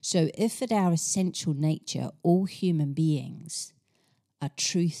So if at our essential nature, all human beings are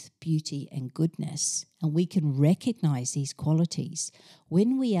truth, beauty, and goodness, and we can recognize these qualities,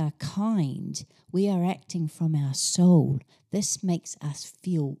 when we are kind, we are acting from our soul. This makes us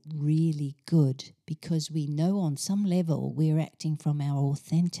feel really good because we know on some level we're acting from our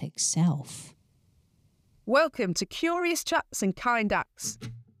authentic self. Welcome to Curious Chats and Kind Acts,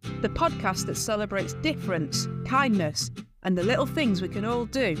 the podcast that celebrates difference, kindness, and the little things we can all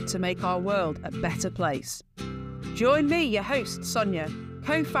do to make our world a better place. Join me, your host, Sonia,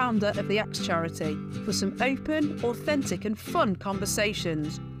 co-founder of the Axe Charity, for some open, authentic and fun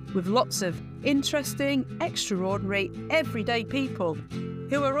conversations with lots of interesting, extraordinary, everyday people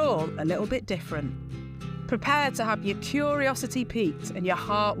who are all a little bit different. Prepare to have your curiosity piqued and your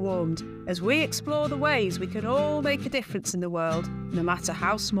heart warmed as we explore the ways we can all make a difference in the world, no matter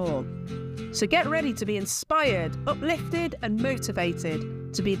how small. So get ready to be inspired, uplifted and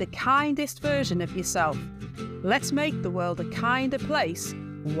motivated to be the kindest version of yourself. Let's make the world a kinder place,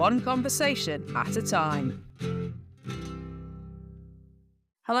 one conversation at a time.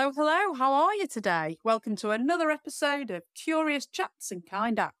 Hello, how are you today? Welcome to another episode of Curious Chats and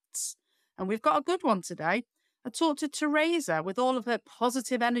Kind Acts. And we've got a good one today. I talked to Teresa with all of her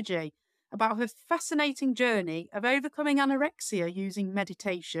positive energy about her fascinating journey of overcoming anorexia using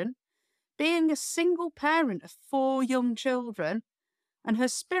meditation, being a single parent of 4 young children, and her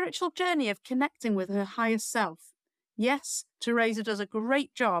spiritual journey of connecting with her higher self. Yes, Teresa does a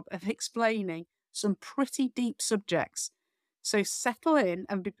great job of explaining some pretty deep subjects. So settle in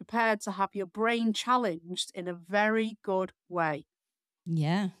and be prepared to have your brain challenged in a very good way.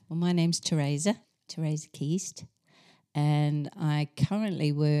 Yeah, well, my name's Teresa Keast, and I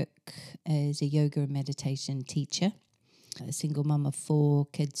currently work as a yoga and meditation teacher, a single mum of 4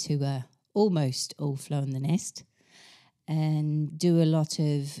 kids who are almost all flown the nest, and do a lot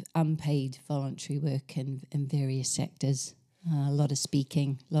of unpaid voluntary work in various sectors, a lot of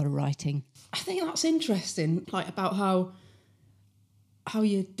speaking, a lot of writing. I think that's interesting, like about how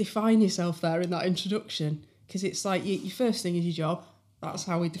you define yourself there in that introduction, because it's like your first thing is your job. That's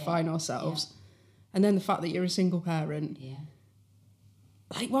how we define ourselves. Yeah. And then the fact that you're a single parent. Yeah.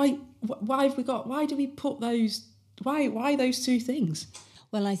 Like, why do we put those, why those two things?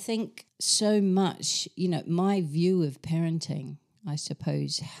 Well, I think so much, my view of parenting, I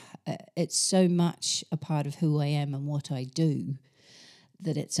suppose, it's so much a part of who I am and what I do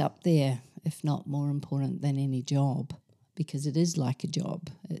that it's up there, if not more important than any job, because it is like a job.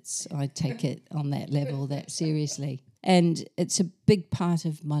 I take it on that level, that seriously. And it's a big part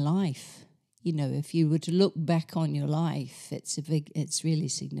of my life. If you were to look back on your life, it's really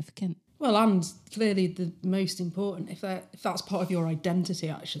significant. Well, and clearly the most important, if that's part of your identity,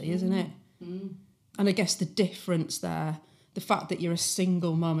 actually, isn't it? Mm. And I guess the difference there, the fact that you're a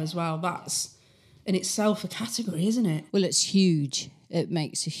single mum as well, that's in itself a category, isn't it? Well, it's huge. It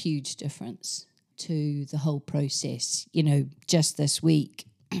makes a huge difference to the whole process. Just this week,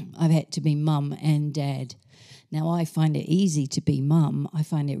 I've had to be mum and dad. Now, I find it easy to be mum. I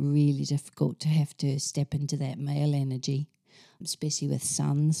find it really difficult to have to step into that male energy, especially with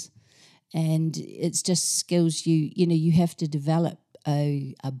sons. And it's just skills you have to develop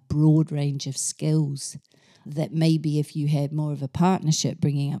a broad range of skills that maybe if you had more of a partnership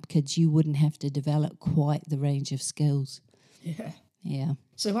bringing up kids, you wouldn't have to develop quite the range of skills. Yeah. Yeah.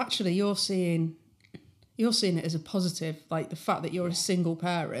 So actually you're seeing it as a positive, like the fact that you're a single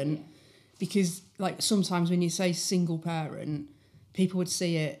parent, because like sometimes when you say single parent, people would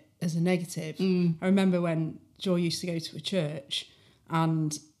see it as a negative. Mm. I remember when Joy used to go to a church,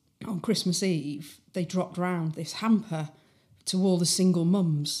 and on Christmas Eve, they dropped round this hamper to all the single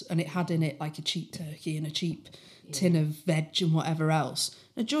mums, and it had in it like a cheap turkey and a cheap tin of veg and whatever else.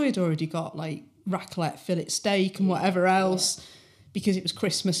 Now, Joy had already got like raclette, fillet steak and whatever else because it was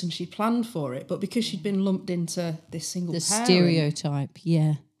Christmas and she planned for it. But because she'd been lumped into this single parent. The stereotype,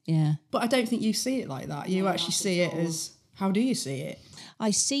 yeah. But I don't think you see it like that. You actually see it as, how do you see it?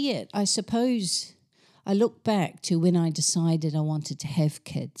 I see it, I suppose. I look back to when I decided I wanted to have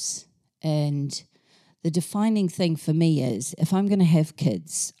kids, and the defining thing for me is if I'm going to have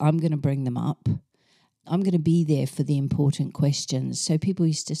kids, I'm going to bring them up. I'm going to be there for the important questions. So people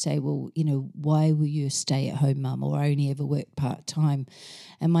used to say, well, why were you a stay-at-home mum, or I only ever worked part-time?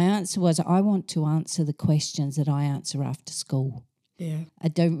 And my answer was, I want to answer the questions that I answer after school. Yeah. I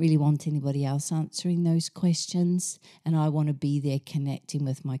don't really want anybody else answering those questions, and I want to be there connecting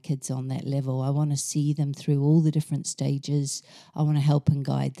with my kids on that level. I want to see them through all the different stages. I want to help and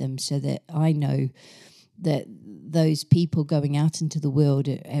guide them so that I know that those people going out into the world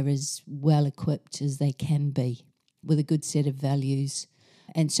are as well equipped as they can be with a good set of values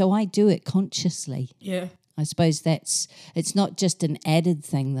And so I do it consciously. Yeah. I suppose it's not just an added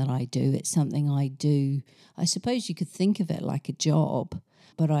thing that I do. It's something I do. I suppose you could think of it like a job,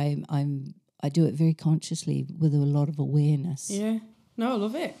 but I do it very consciously with a lot of awareness. Yeah. No, I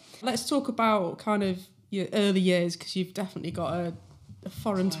love it. Let's talk about kind of your early years, because you've definitely got a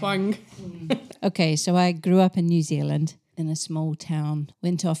foreign twang. Okay, so I grew up in New Zealand in a small town,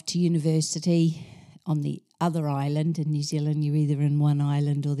 went off to university on the other island. In New Zealand, you're either in one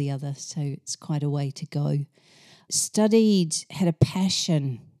island or the other, so it's quite a way to go. Studied, had a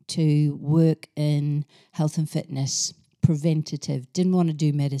passion to work in health and fitness, preventative, didn't want to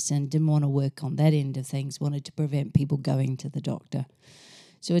do medicine, didn't want to work on that end of things, wanted to prevent people going to the doctor.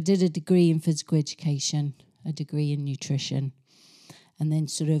 So I did a degree in physical education, a degree in nutrition, and then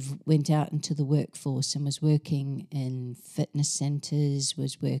sort of went out into the workforce and was working in fitness centres,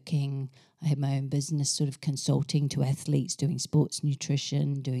 I had my own business sort of consulting to athletes, doing sports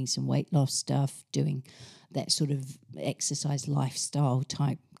nutrition, doing some weight loss stuff, doing that sort of exercise lifestyle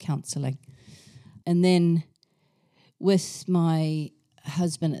type counselling. And then with my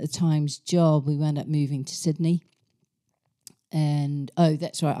husband at the time's job, we wound up moving to Sydney. And,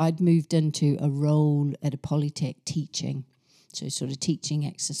 that's right, I'd moved into a role at a polytech teaching. So sort of teaching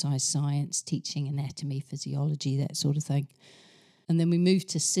exercise science, teaching anatomy, physiology, that sort of thing. And then we moved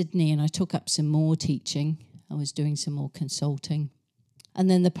to Sydney and I took up some more teaching. I was doing some more consulting. And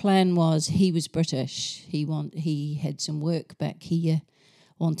then the plan was, he was British. He had some work back here,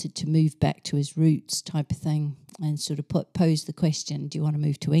 wanted to move back to his roots type of thing, and sort of posed the question, do you want to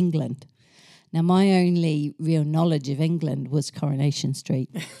move to England? Now, my only real knowledge of England was Coronation Street,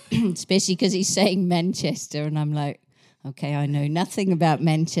 especially because he's saying Manchester, and I'm like, okay, I know nothing about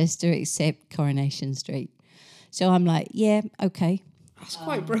Manchester except Coronation Street. So I'm like, yeah, okay. That's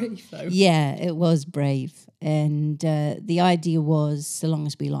quite brave, though. Yeah, it was brave. And the idea was, so long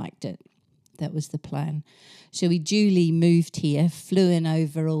as we liked it, that was the plan. So we duly moved here, flew in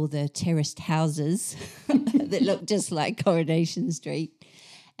over all the terraced houses that looked just like Coronation Street.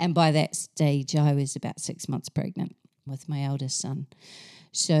 And by that stage, I was about 6 months pregnant with my eldest son.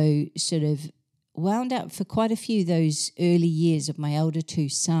 So sort of wound up for quite a few of those early years of my elder two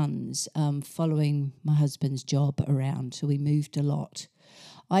sons, following my husband's job around. So we moved a lot.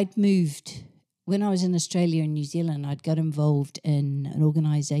 I'd moved, when I was in Australia and New Zealand, I'd got involved in an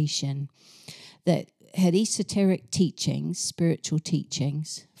organisation that had esoteric teachings, spiritual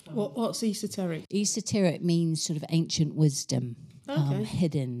teachings. What's esoteric? Esoteric means sort of ancient wisdom. Okay.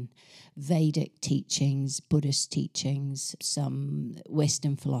 Hidden Vedic teachings, Buddhist teachings, some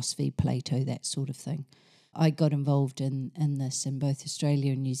Western philosophy, Plato, that sort of thing. I got involved in this in both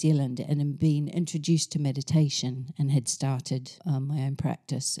Australia and New Zealand, and had been introduced to meditation and had started my own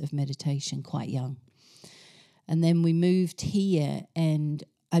practice of meditation quite young. And then we moved here, and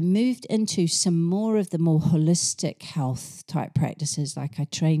I moved into some more of the more holistic health type practices. Like I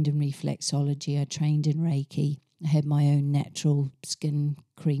trained in reflexology, I trained in Reiki. I had my own natural skin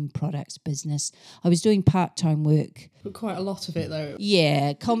cream products business. I was doing part-time work. But quite a lot of it, though.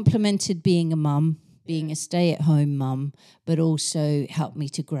 Yeah, complemented being a mum, being a stay-at-home mum, but also helped me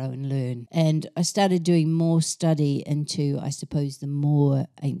to grow and learn. And I started doing more study into, I suppose, the more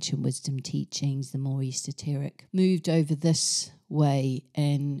ancient wisdom teachings, the more esoteric. Moved over this way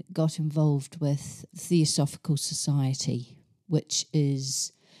and got involved with Theosophical Society, which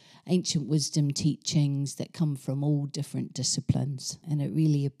is ancient wisdom teachings that come from all different disciplines. And it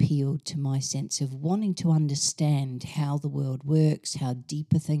really appealed to my sense of wanting to understand how the world works, how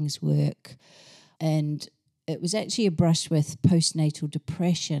deeper things work. And it was actually a brush with postnatal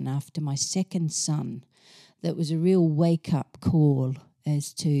depression after my second son that was a real wake-up call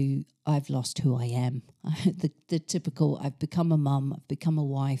as to, I've lost who I am. The typical, I've become a mum, I've become a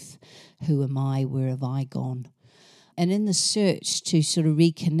wife, who am I, where have I gone? And in the search to sort of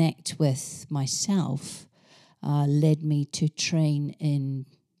reconnect with myself led me to train in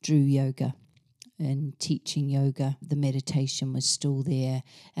Drew Yoga and teaching yoga. The meditation was still there.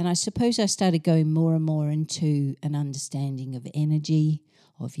 And I suppose I started going more and more into an understanding of energy,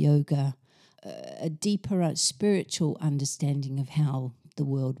 of yoga, a deeper spiritual understanding of how the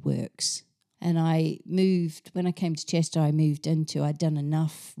world works. And I moved, when I came to Chester, I'd done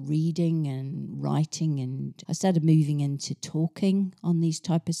enough reading and writing, and I started moving into talking on these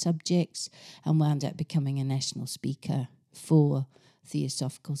type of subjects and wound up becoming a national speaker for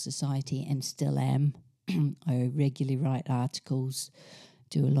Theosophical Society, and still am. I regularly write articles,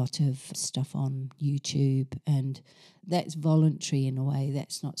 do a lot of stuff on YouTube, and that's voluntary in a way.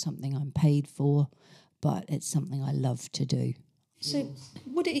 That's not something I'm paid for, but it's something I love to do. So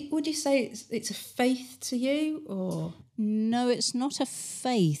would you say it's a faith to you, or? No, it's not a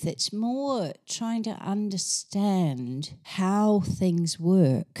faith. It's more trying to understand how things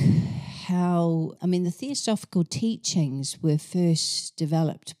work. The Theosophical teachings were first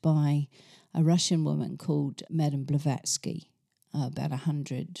developed by a Russian woman called Madame Blavatsky about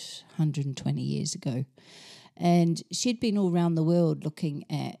 120 years ago. And she'd been all around the world looking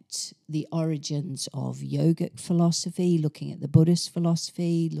at the origins of yogic philosophy, looking at the Buddhist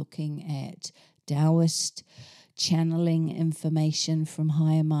philosophy, looking at Taoist, channeling information from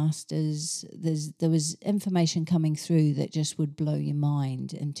higher masters. There was information coming through that just would blow your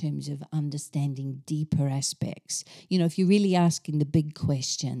mind in terms of understanding deeper aspects. If you're really asking the big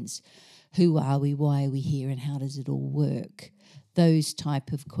questions, who are we, why are we here, and how does it all work? Those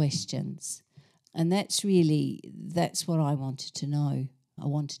type of questions. And that's what I wanted to know. I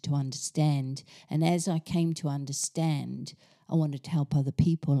wanted to understand. And as I came to understand, I wanted to help other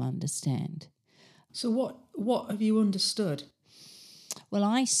people understand. So what have you understood? Well,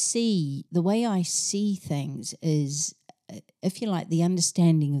 the way I see things is, if you like, the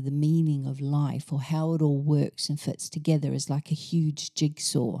understanding of the meaning of life, or how it all works and fits together, is like a huge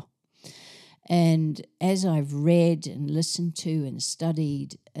jigsaw. And as I've read and listened to and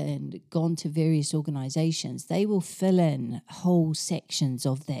studied and gone to various organizations, they will fill in whole sections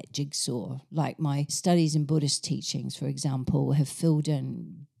of that jigsaw. Like my studies in Buddhist teachings, for example, have filled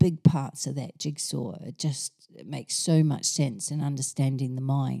in big parts of that jigsaw. It makes so much sense in understanding the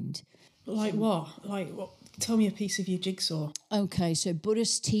mind. Like what? Like what? Tell me a piece of your jigsaw. Okay, so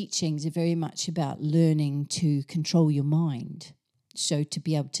Buddhist teachings are very much about learning to control your mind. So to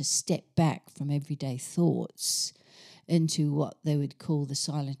be able to step back from everyday thoughts into what they would call the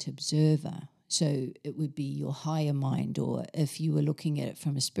silent observer. So it would be your higher mind, or if you were looking at it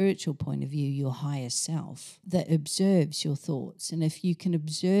from a spiritual point of view, your higher self that observes your thoughts. And if you can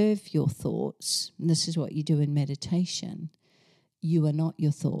observe your thoughts, and this is what you do in meditation, you are not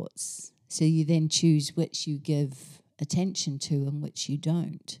your thoughts. So you then choose which you give attention to and which you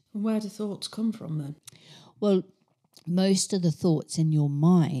don't. Where do thoughts come from then? Well, most of the thoughts in your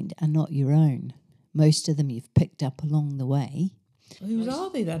mind are not your own. Most of them you've picked up along the way. Whose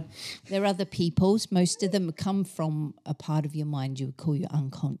are they then? They're other people's. Most of them come from a part of your mind you would call your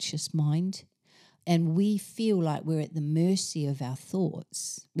unconscious mind. And we feel like we're at the mercy of our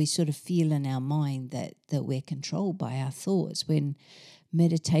thoughts. We sort of feel in our mind that we're controlled by our thoughts, when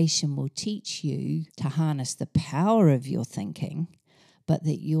meditation will teach you to harness the power of your thinking, but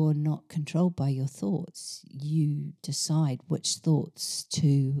that you're not controlled by your thoughts. You decide which thoughts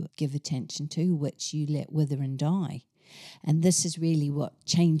to give attention to, which you let wither and die. And this is really what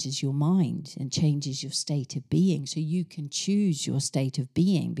changes your mind and changes your state of being. So you can choose your state of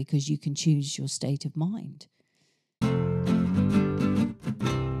being because you can choose your state of mind.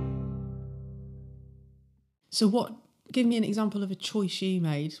 So give me an example of a choice you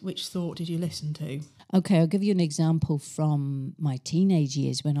made. Which thought did you listen to? Okay, I'll give you an example from my teenage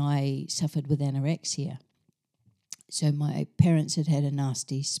years when I suffered with anorexia. So my parents had a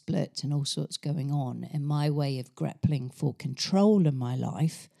nasty split and all sorts going on. And my way of grappling for control in my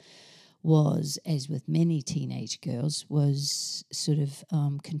life was, as with many teenage girls, was sort of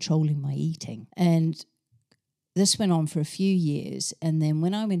controlling my eating. And this went on for a few years. And then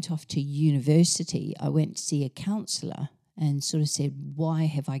when I went off to university, I went to see a counsellor and sort of said, why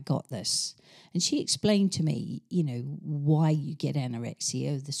have I got this? And she explained to me, why you get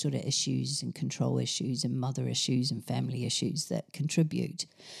anorexia, the sort of issues and control issues and mother issues and family issues that contribute.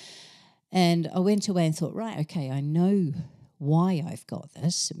 And I went away and thought, right, okay, I know why I've got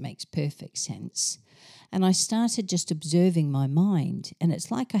this. It makes perfect sense. And I started just observing my mind. And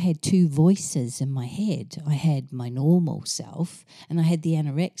it's like I had two voices in my head. I had my normal self and I had the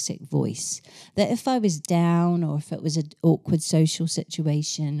anorexic voice. That if I was down, or if it was an awkward social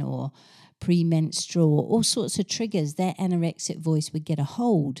situation, or premenstrual, or all sorts of triggers, that anorexic voice would get a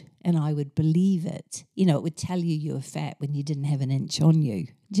hold and I would believe it. It would tell you were fat when you didn't have an inch on you.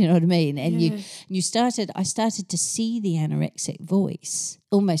 Do you know what I mean? And I started to see the anorexic voice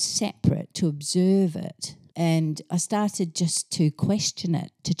almost separate, to observe it. And I started just to question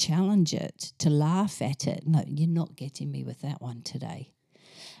it, to challenge it, to laugh at it. No, you're not getting me with that one today.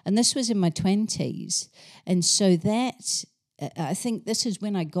 And this was in my 20s. And so I think this is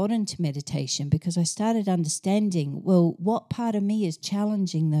when I got into meditation, because I started understanding, well, what part of me is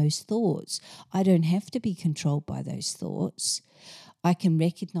challenging those thoughts? I don't have to be controlled by those thoughts. I can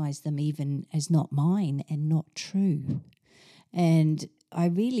recognize them even as not mine and not true. And I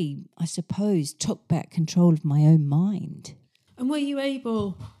suppose, took back control of my own mind. And were you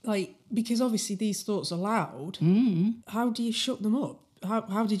able, because obviously these thoughts are loud. How do you shut them up?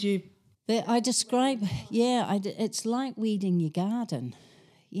 How did you... It's like weeding your garden.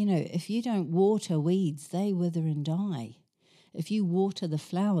 You know, if you don't water weeds, they wither and die. If you water the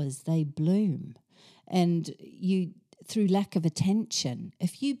flowers, they bloom. And through lack of attention,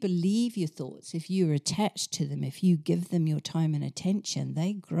 if you believe your thoughts, if you're attached to them, if you give them your time and attention,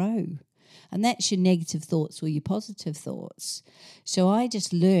 they grow. And that's your negative thoughts or your positive thoughts. So I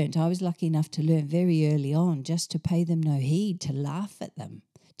was lucky enough to learn very early on just to pay them no heed, to laugh at them,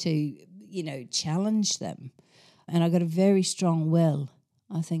 to, challenge them. And I got a very strong will.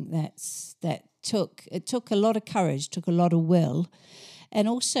 I think it took a lot of courage, took a lot of will, and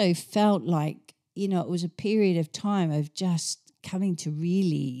also felt like, it was a period of time of just coming to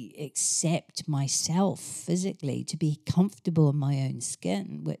really accept myself physically, to be comfortable in my own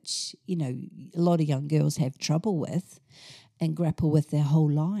skin, which, a lot of young girls have trouble with and grapple with their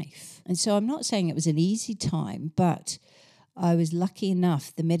whole life. And so I'm not saying it was an easy time, but I was lucky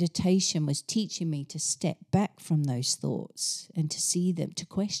enough, the meditation was teaching me to step back from those thoughts and to see them, to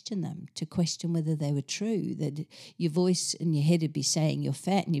question whether they were true, that your voice in your head would be saying you're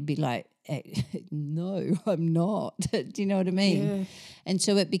fat and you'd be like, no, I'm not. Do you know what I mean? Yeah. And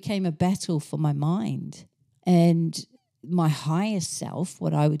so it became a battle for my mind. And my higher self,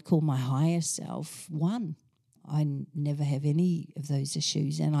 what I would call my higher self, won. I never have any of those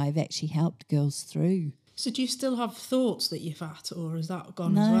issues, and I've actually helped girls through. So do you still have thoughts that you're fat, or is that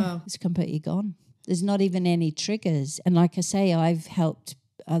gone No, as well? it's completely gone. There's not even any triggers. And like I say, I've helped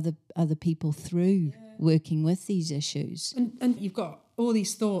other people through working with these issues. And you've got all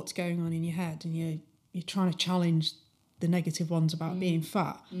these thoughts going on in your head, and you're trying to challenge the negative ones about being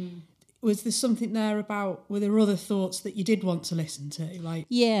fat. Was there something there were there other thoughts that you did want to listen to? Like,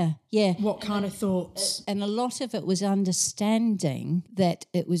 Yeah. what kind of thoughts? And a lot of it was understanding that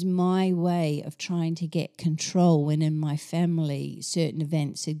it was my way of trying to get control when in my family certain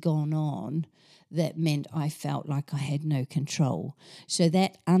events had gone on that meant I felt like I had no control. So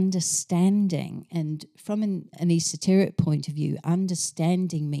that understanding, and from an esoteric point of view,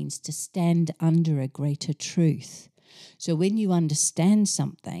 understanding means to stand under a greater truth. So when you understand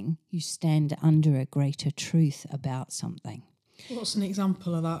something, you stand under a greater truth about something. What's an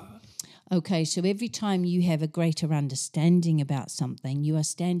example of that? Okay, so every time you have a greater understanding about something, you are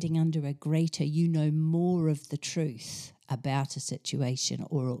standing under a greater, more of the truth about a situation,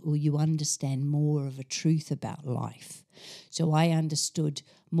 or you understand more of a truth about life. So I understood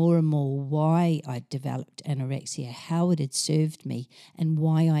more and more why I developed anorexia, how it had served me, and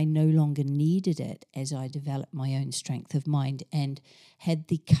why I no longer needed it as I developed my own strength of mind and had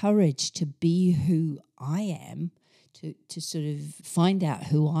the courage to be who I am, to sort of find out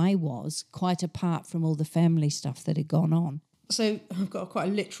who I was, quite apart from all the family stuff that had gone on. So I've got quite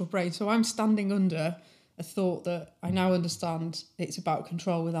a literal brain. So I'm standing under a thought that I now understand it's about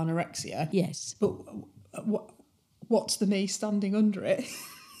control with anorexia. Yes. But what's the me standing under it?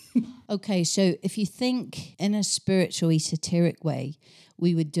 Okay, so if you think in a spiritual, esoteric way,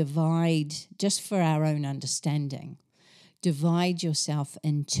 we would divide, just for our own understanding, divide yourself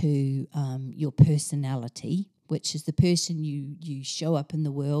into your personality, which is the person you show up in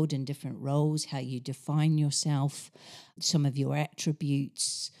the world in different roles, how you define yourself, some of your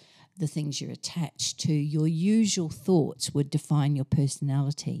attributes, the things you're attached to. Your usual thoughts would define your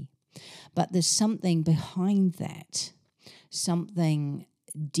personality. But there's something behind that, something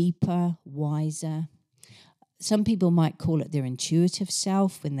deeper, wiser. Some people might call it their intuitive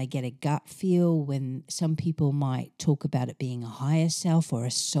self when they get a gut feel, when some people might talk about it being a higher self or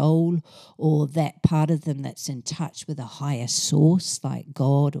a soul, or that part of them that's in touch with a higher source like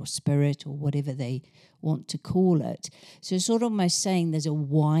God or spirit or whatever they want to call it. So it's sort of almost saying there's a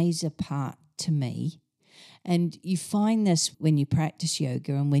wiser part to me. And you find this when you practice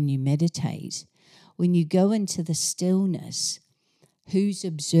yoga and when you meditate. When you go into the stillness, who's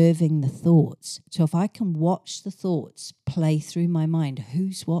observing the thoughts? So if I can watch the thoughts play through my mind,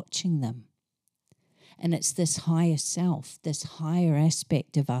 who's watching them? And it's this higher self, this higher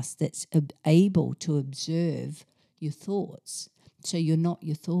aspect of us that's able to observe your thoughts. So you're not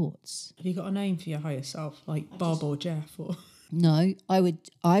your thoughts. Have you got a name for your higher self, like Bob or Jeff? Or No, I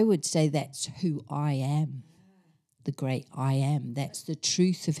would say that's who I am. The great I am. That's the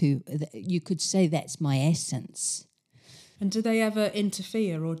truth of who, you could say that's my essence. And do they ever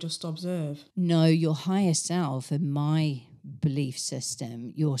interfere or just observe? No, your higher self, in my belief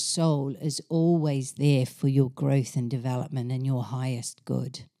system, your soul is always there for your growth and development and your highest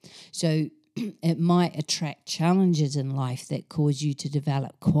good. So it might attract challenges in life that cause you to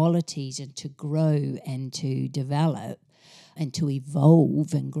develop qualities and to grow and to develop. and to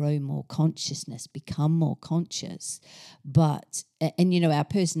evolve and grow more consciousness, become more conscious. But, and our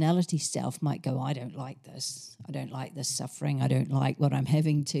personality self might go, I don't like this. I don't like this suffering. I don't like what I'm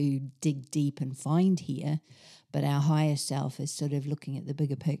having to dig deep and find here. But our higher self is sort of looking at the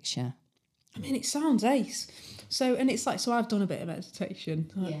bigger picture. I mean, it sounds ace. So, and it's like, so I've done a bit of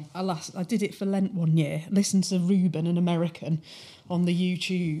meditation. Yeah. I did it for Lent one year. Listened to Ruben, an American, on the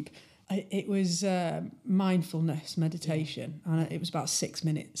YouTube. It was mindfulness meditation, and it was about 6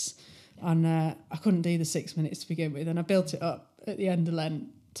 minutes. And I couldn't do the 6 minutes to begin with, and I built it up at the end of Lent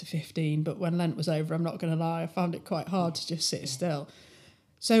to 15. But when Lent was over, I'm not going to lie, I found it quite hard to just sit still.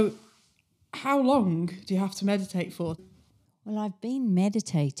 So, how long do you have to meditate for? Well, I've been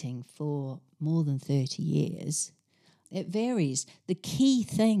meditating for more than 30 years. It varies. The key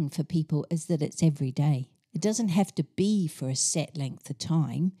thing for people is that it's every day. It doesn't have to be for a set length of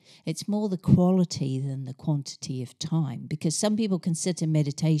time. It's more the quality than the quantity of time, because some people can sit in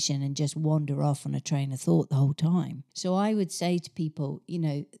meditation and just wander off on a train of thought the whole time. So I would say to people,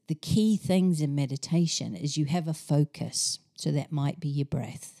 the key things in meditation is you have a focus. So that might be your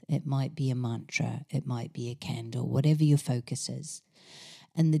breath, it might be a mantra, it might be a candle, whatever your focus is.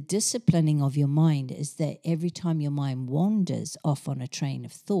 And the disciplining of your mind is that every time your mind wanders off on a train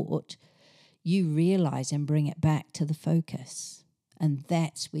of thought, you realize and bring it back to the focus. And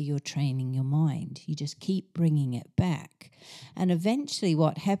that's where you're training your mind. You just keep bringing it back. And eventually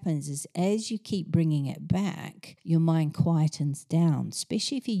what happens is as you keep bringing it back, your mind quietens down,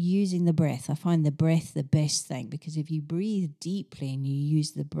 especially if you're using the breath. I find the breath the best thing, because if you breathe deeply and you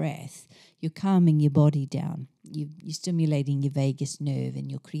use the breath, you're calming your body down. You're stimulating your vagus nerve and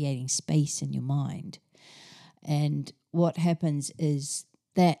you're creating space in your mind. And what happens is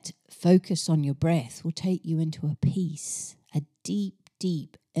that focus on your breath will take you into a peace, a deep,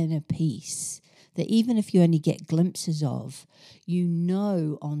 deep inner peace that even if you only get glimpses of,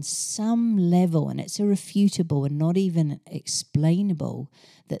 on some level, and it's irrefutable and not even explainable,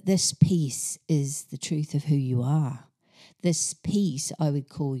 that this peace is the truth of who you are. This peace I would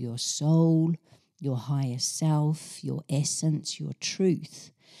call your soul, your higher self, your essence, your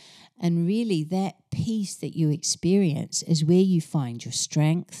truth. And really that peace that you experience is where you find your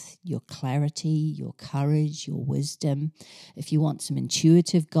strength, your clarity, your courage, your wisdom. If you want some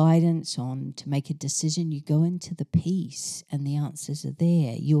intuitive guidance on to make a decision, you go into the peace and the answers are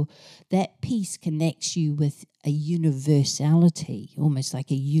there. That peace connects you with a universality, almost like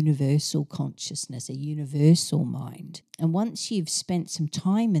a universal consciousness, a universal mind. And once you've spent some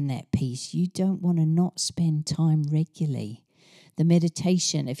time in that peace, you don't want to not spend time regularly. The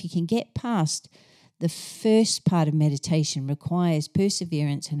meditation, if you can get past the first part of meditation, requires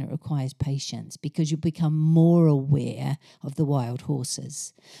perseverance and it requires patience, because you become more aware of the wild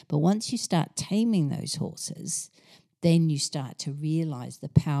horses. But once you start taming those horses, then you start to realize the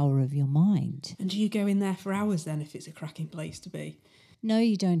power of your mind. And do you go in there for hours then if it's a cracking place to be? No,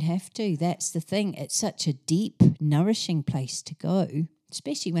 you don't have to. That's the thing. It's such a deep, nourishing place to go,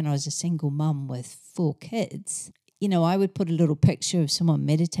 especially when I was a single mum with 4 kids. I would put a little picture of someone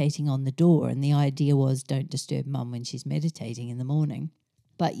meditating on the door, and the idea was don't disturb mum when she's meditating in the morning.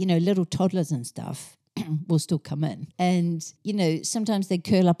 But, little toddlers and stuff will still come in. And, sometimes they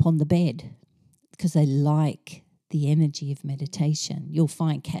curl up on the bed because they like the energy of meditation. You'll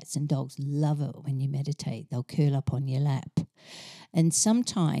find cats and dogs love it when you meditate. They'll curl up on your lap. And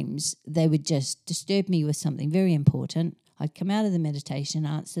sometimes they would just disturb me with something very important. I'd come out of the meditation,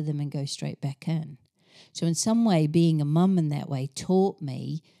 answer them, and go straight back in. So in some way, being a mum in that way taught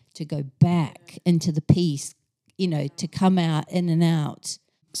me to go back into the peace, to come out in and out.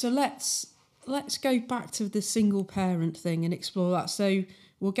 So let's go back to the single parent thing and explore that. So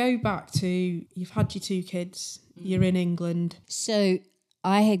we'll go back to, you've had your 2 kids, you're in England. So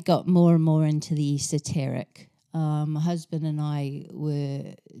I had got more and more into the esoteric. My husband and I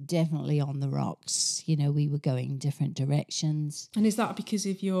were definitely on the rocks. We were going different directions. And is that because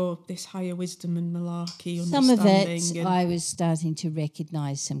of this higher wisdom and malarkey Some of understanding? it, I was starting to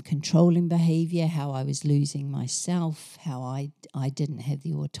recognise some controlling behaviour, how I was losing myself, how I didn't have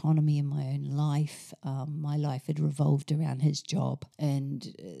the autonomy in my own life. My life had revolved around his job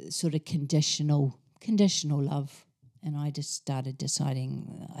and sort of conditional love. And I just started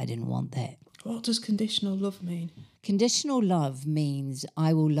deciding I didn't want that. What does conditional love mean? Conditional love means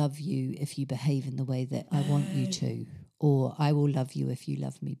I will love you if you behave in the way that I want you to, or I will love you if you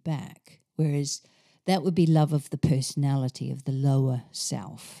love me back. Whereas that would be love of the personality, of the lower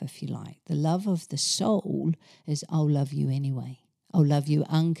self, if you like. The love of the soul is I'll love you anyway. I'll love you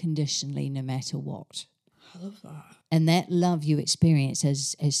unconditionally no matter what. I love that. And that love you experience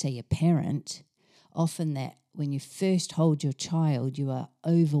as say, a parent, often that when you first hold your child, you are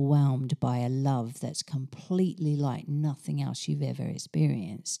overwhelmed by a love that's completely like nothing else you've ever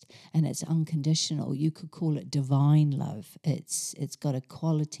experienced. And it's unconditional. You could call it divine love. It's got a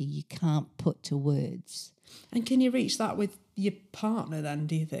quality you can't put to words. And can you reach that with your partner then,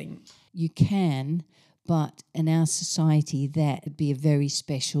 do you think? You can, but in our society, that would be a very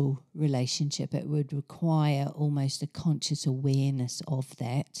special relationship. It would require almost a conscious awareness of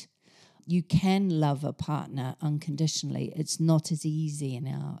that. You can love a partner unconditionally. It's not as easy in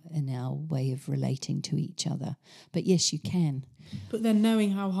our way of relating to each other. But yes, you can. But then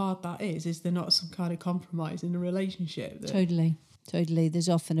knowing how hard that is there not some kind of compromise in a relationship? Totally. There's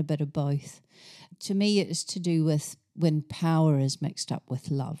often a bit of both. To me, it's to do with when power is mixed up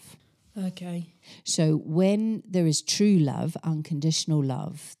with love. Okay. So when there is true love, unconditional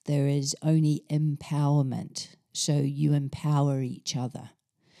love, there is only empowerment. So you empower each other.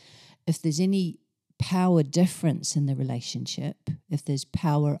 If there's any power difference in the relationship, if there's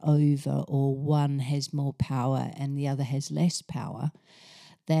power over or one has more power and the other has less power,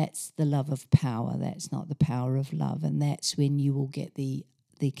 that's the love of power. That's not the power of love. And that's when you will get the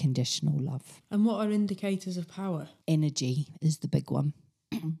conditional love. And what are indicators of power? Energy is the big one.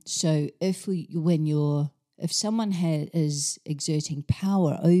 So if someone is exerting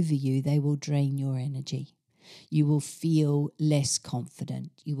power over you, they will drain your energy. You will feel less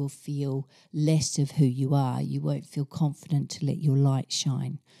confident. You will feel less of who you are. You won't feel confident to let your light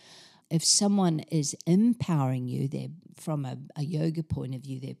shine. If someone is empowering you, they're from a yoga point of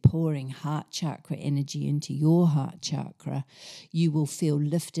view, they're pouring heart chakra energy into your heart chakra, you will feel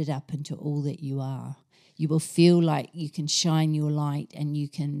lifted up into all that you are. You will feel like you can shine your light and you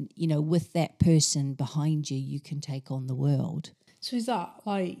can, with that person behind you, you can take on the world. So is that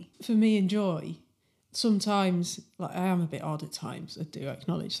like, for me and Joy, sometimes, like I am a bit odd at times, I do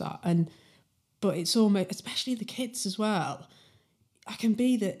acknowledge that, but it's almost, especially the kids as well, I can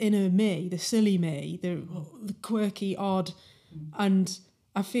be the inner me, the silly me, the quirky, odd, and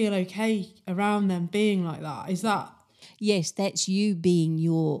I feel okay around them being like that. Is that... Yes, that's you being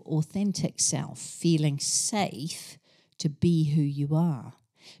your authentic self, feeling safe to be who you are.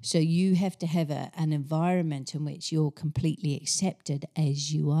 So you have to have an environment in which you're completely accepted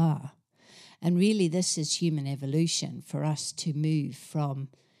as you are. And really, this is human evolution for us to move from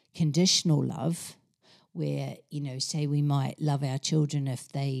conditional love, where, say we might love our children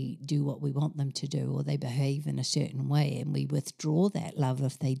if they do what we want them to do or they behave in a certain way, and we withdraw that love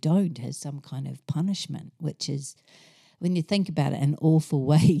if they don't as some kind of punishment, which is, when you think about it, an awful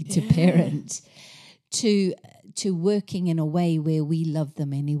way to parent, to working in a way where we love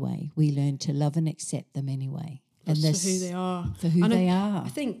them anyway. We learn to love and accept them anyway. And this, for who they are. For who they are. I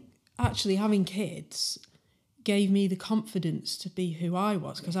think actually having kids gave me the confidence to be who I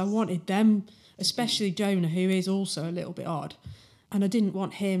was, because I wanted them, especially Jonah, who is also a little bit odd. And I didn't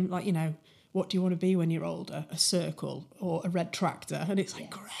want him, like, what do you want to be when you're older? A circle or a red tractor? And it's like,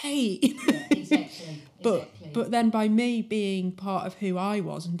 great. Yeah, exactly. But then by me being part of who I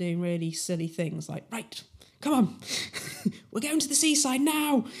was and doing really silly things like, right, come on, we're going to the seaside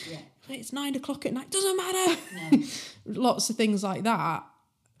now. Yeah. It's 9:00 at night. Doesn't matter. No. Lots of things like that.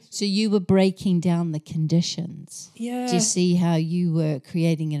 So you were breaking down the conditions. Yeah. Do you see how you were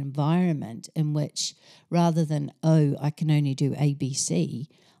creating an environment in which, rather than, I can only do A, B, C,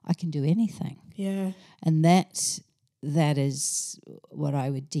 I can do anything. Yeah. And that is what I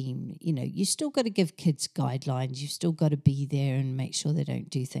would deem, you still got to give kids guidelines. You've still got to be there and make sure they don't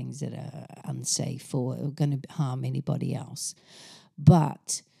do things that are unsafe or are going to harm anybody else.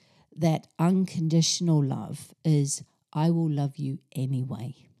 But that unconditional love is, I will love you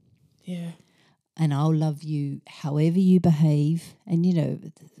anyway. Yeah. And I'll love you however you behave. And,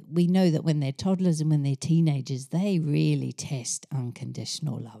 we know that when they're toddlers and when they're teenagers, they really test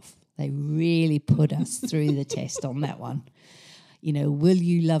unconditional love. They really put us through the test on that one. Will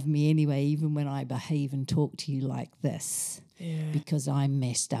you love me anyway, even when I behave and talk to you like this? Yeah. Because I'm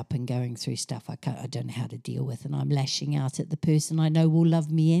messed up and going through stuff I don't know how to deal with, and I'm lashing out at the person I know will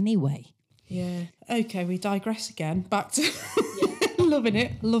love me anyway. Yeah. Okay, we digress again. Back to loving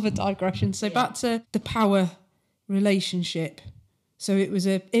it. Love a digression. So back to the power relationship. So it was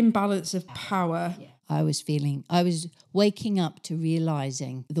an imbalance of power. Yeah. I was waking up to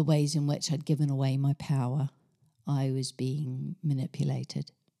realising the ways in which I'd given away my power. I was being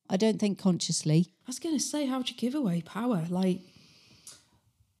manipulated. I don't think consciously. I was going to say, how'd you give away power?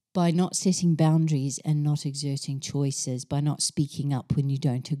 By not setting boundaries and not exerting choices, by not speaking up when you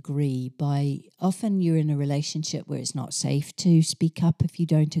don't agree, by often you're in a relationship where it's not safe to speak up if you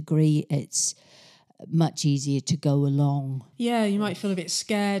don't agree. It's much easier to go along. Yeah, you might feel a bit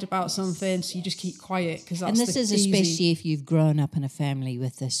scared about something, so you just keep quiet because that's And this is easy. especially if you've grown up in a family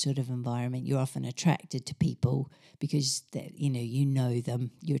with this sort of environment. You're often attracted to people because you know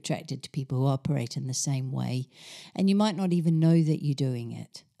them. You're attracted to people who operate in the same way, and you might not even know that you're doing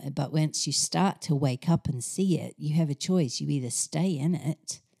it. But once you start to wake up and see it, you have a choice. You either stay in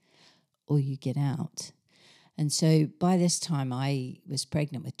it or you get out. And so by this time, I was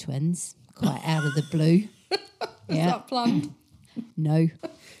pregnant with twins, quite out of the blue. Was that planned? No.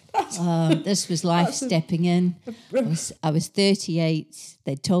 This was life stepping in. I was 38.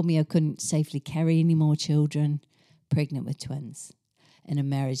 They told me I couldn't safely carry any more children, pregnant with twins, in a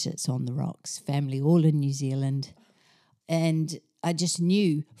marriage that's on the rocks, family all in New Zealand. And I just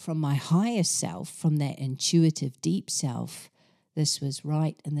knew from my higher self, from that intuitive deep self, this was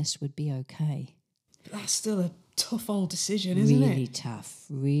right and this would be okay. But that's still a tough old decision, isn't it? Really tough,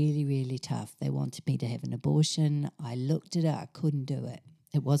 really, really tough. They wanted me to have an abortion. I looked at it, I couldn't do it.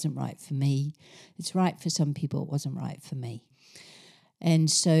 It wasn't right for me. It's right for some people, it wasn't right for me.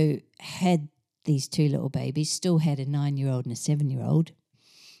 And so had these two little babies, still had a 9-year-old and a 7-year-old,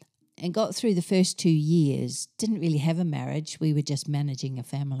 and got through the first 2 years. Didn't really have a marriage. We were just managing a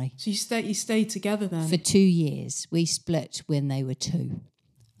family. So you stayed together then? For 2 years. We split when they were 2.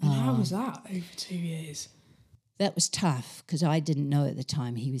 And how was that over 2 years? That was tough because I didn't know at the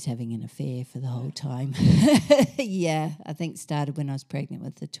time he was having an affair for the whole time. Yeah, I think started when I was pregnant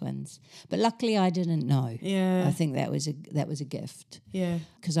with the twins. But luckily I didn't know. Yeah. I think that was a gift. Yeah.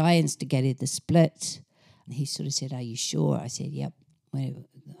 Because I instigated the split. And he sort of said, "Are you sure?" I said, "Yep. Well,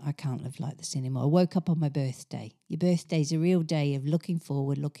 I can't live like this anymore." I woke up on my birthday. Your birthday's a real day of looking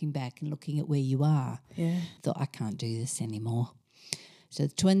forward, looking back and looking at where you are. Yeah. Thought, I can't do this anymore. So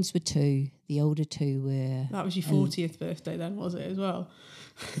the twins were 2. The older 2 were... That was your 40th birthday then, was it, as well?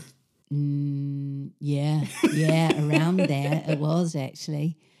 Yeah, around there it was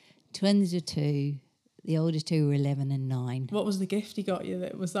actually. Twins were 2. The older 2 were 11 and 9. What was the gift he got you?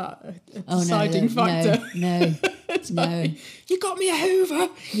 Was that a deciding factor? No. No. You got me a Hoover.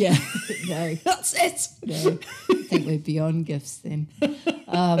 Yeah, no. That's it. No, I think we're beyond gifts then.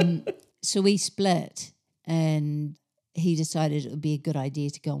 So we split, and he decided it would be a good idea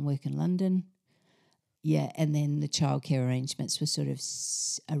to go and work in London. Yeah, and then the childcare arrangements were sort of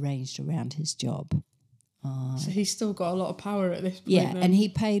arranged around his job. So he's still got a lot of power at this point. Yeah, then. and he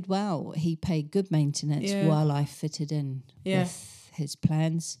paid well. He paid good maintenance while I fitted in with his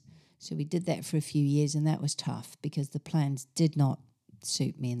plans. So we did that for a few years, and that was tough because the plans did not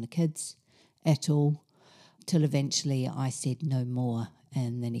suit me and the kids at all, till eventually I said no more,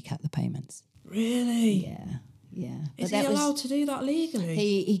 and then he cut the payments. Really? Yeah. Is he allowed to do that legally?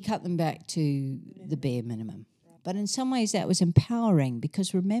 He cut them back to the bare minimum. But in some ways that was empowering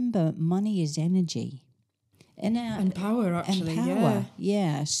because remember, money is energy. And power, actually,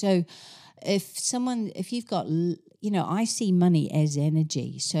 yeah. So if you've got, I see money as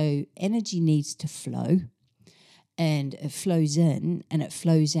energy. So energy needs to flow, and it flows in and it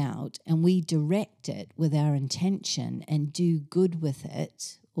flows out, and we direct it with our intention and do good with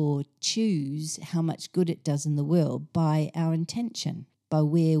it, or choose how much good it does in the world by our intention, by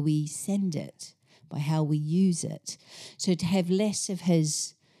where we send it, by how we use it. So to have less of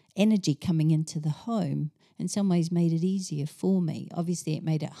his energy coming into the home in some ways made it easier for me. Obviously, it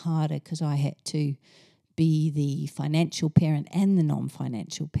made it harder because I had to be the financial parent and the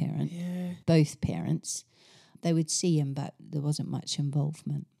non-financial parent, both parents. They would see him, but there wasn't much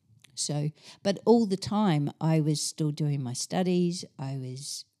involvement. So, but all the time, I was still doing my studies. I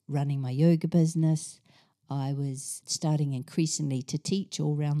was running my yoga business. I was starting increasingly to teach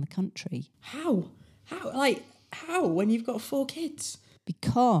all around the country. How? How? When you've got 4 kids?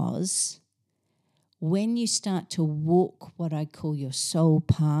 Because when you start to walk what I call your soul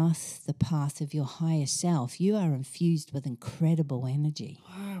path, the path of your higher self, you are infused with incredible energy.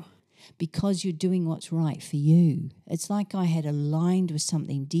 Wow. Because you're doing what's right for you. It's like I had aligned with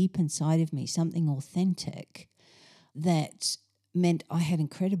something deep inside of me, something authentic, that meant I had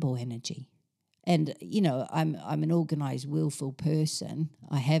incredible energy. And, I'm an organised, willful person.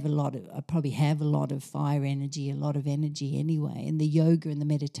 I probably have a lot of fire energy, a lot of energy anyway. And the yoga and the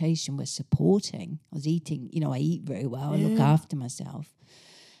meditation were supporting. I was eating, I eat very well. I look after myself.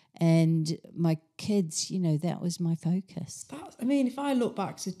 And my kids, that was my focus. If I look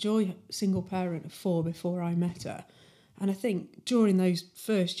back to Joy, single parent of 4 before I met her, and I think during those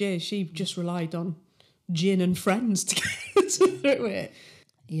first years, she just relied on gin and friends to get through it.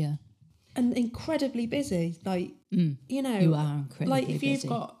 Yeah. And incredibly busy, you are incredibly busy. If you've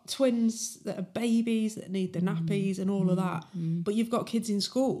got twins that are babies that need the nappies and all of that, but you've got kids in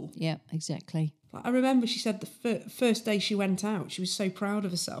school. Yeah, exactly. Like, I remember she said the first day she went out, she was so proud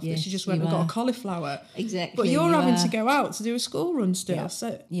of herself that she just went you and got are. a cauliflower. Exactly. But you're you having are. to go out to do a school run still. Yep.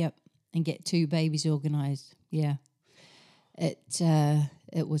 So Yep. And get 2 babies organised. Yeah. It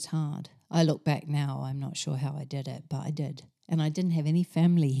was hard. I look back now, I'm not sure how I did it, but I did. And I didn't have any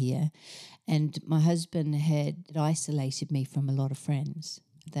family here. And my husband had isolated me from a lot of friends.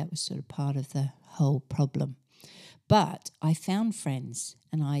 That was sort of part of the whole problem. But I found friends,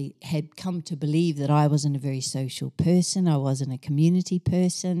 and I had come to believe that I wasn't a very social person. I wasn't a community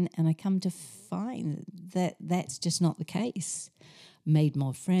person. And I come to find that that's just not the case. Made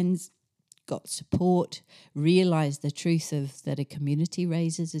more friends, got support, realised the truth of that a community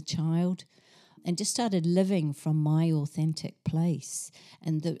raises a child, and just started living from my authentic place.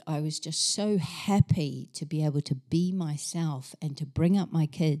 And I was just so happy to be able to be myself and to bring up my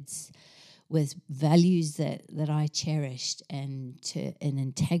kids with values that I cherished and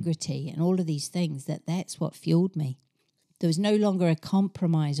integrity and all of these things, that's what fueled me. There was no longer a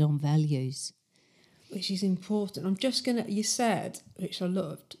compromise on values. Which is important. I'm just going to, you said, which I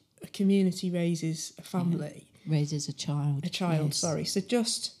loved, a community raises a family. Yeah. Raises a child. Yes. Sorry.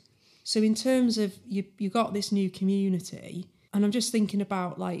 So in terms of, you got this new community, and I'm just thinking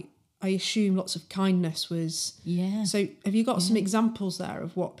about, like, I assume lots of kindness was... Yeah. So have you got some examples there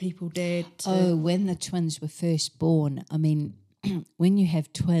of what people did? When the twins were first born, I mean, when you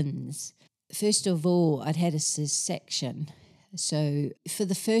have twins, first of all, I'd had a C-section. So for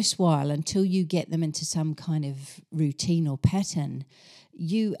the first while, until you get them into some kind of routine or pattern,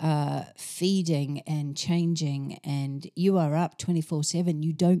 you are feeding and changing, and you are up 24/7.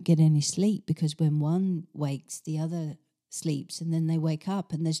 You don't get any sleep, because when one wakes, the other sleeps, and then they wake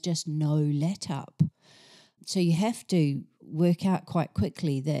up, and there's just no let up. So you have to work out quite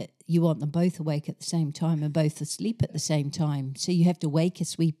quickly that you want them both awake at the same time and both asleep at the same time. So you have to wake a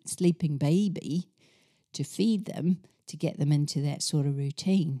sleeping baby to feed them, to get them into that sort of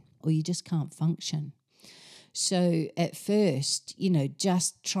routine, or you just can't function. So at first,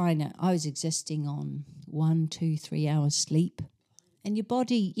 just I was existing on 1, 2, 3 hours sleep. And your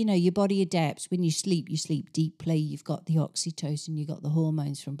body adapts. When you sleep deeply. You've got the oxytocin, you've got the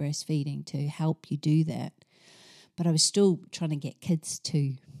hormones from breastfeeding to help you do that. But I was still trying to get kids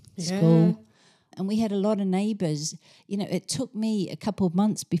to school. And we had a lot of neighbours. It took me a couple of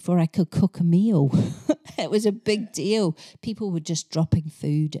months before I could cook a meal. It was a big deal. People were just dropping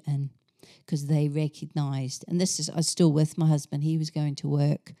food in because they recognised. And I was still with my husband. He was going to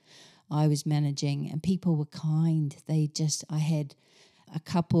work. I was managing, and people were kind. I had a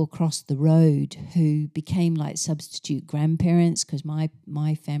couple across the road who became like substitute grandparents, because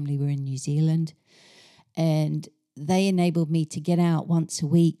my family were in New Zealand, and they enabled me to get out once a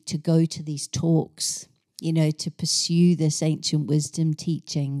week to go to these talks, to pursue this ancient wisdom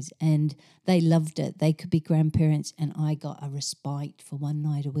teachings, and they loved it. They could be grandparents, and I got a respite for one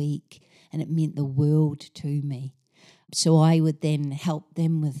night a week, and it meant the world to me. So I would then help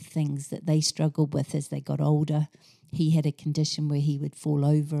them with things that they struggled with as they got older. He had a condition where he would fall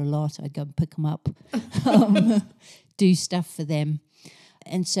over a lot. I'd go and pick him up, do stuff for them.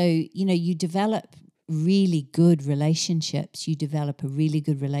 And so, you develop really good relationships. You develop a really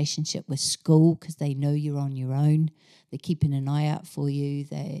good relationship with school, because they know you're on your own. They're keeping an eye out for you.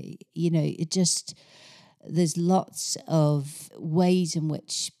 There's lots of ways in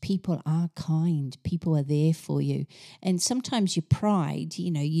which people are kind. People are there for you. And sometimes your pride,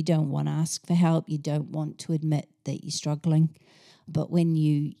 you don't want to ask for help. You don't want to admit that you're struggling. But when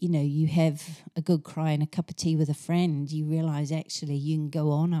you have a good cry and a cup of tea with a friend, you realise actually you can go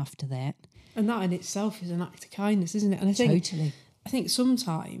on after that. And that in itself is an act of kindness, isn't it? And I think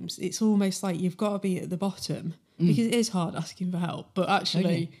sometimes it's almost like you've got to be at the bottom, because it is hard asking for help. But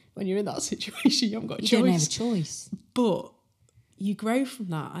actually, when you're in that situation, you haven't got a choice. You don't have a choice. But you grow from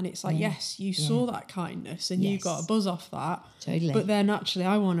that, and it's like, yes, you saw that kindness, and you got a buzz off that. Totally. But then actually,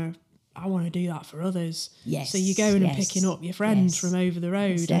 I want to do that for others. Yes. So you're going and picking up your friends from over the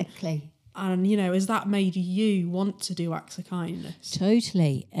road. Exactly. And has that made you want to do acts of kindness?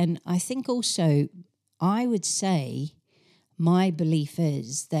 Totally. And I think also, I would say, my belief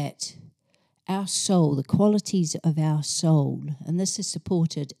is that our soul, the qualities of our soul, and this is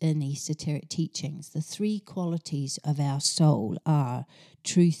supported in esoteric teachings, the 3 qualities of our soul are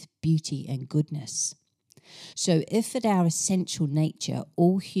truth, beauty, and goodness. So if at our essential nature,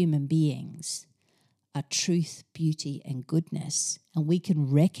 all human beings are truth, beauty, and goodness, and we can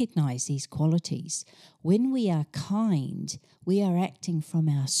recognize these qualities. When we are kind, we are acting from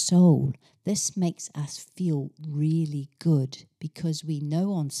our soul. This makes us feel really good because we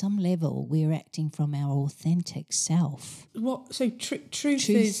know on some level we're acting from our authentic self. What? So truth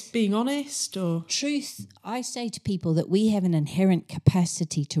is being honest, or? Truth, I say to people that we have an inherent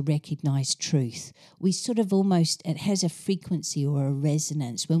capacity to recognize truth. We sort of almost, it has a frequency or a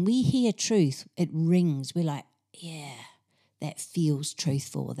resonance. When we hear truth, it rings. We're like, yeah, that feels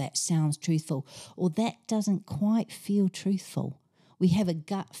truthful, that sounds truthful, or that doesn't quite feel truthful. We have a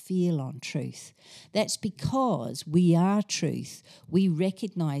gut feel on truth. That's because we are truth. We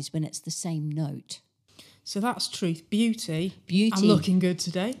recognize when it's the same note. So that's truth. Beauty. Beauty. I'm looking good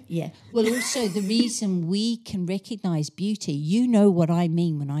today. Yeah. Well, also the reason we can recognize beauty, you know what I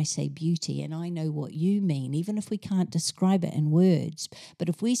mean when I say beauty, and I know what you mean, even if we can't describe it in words. But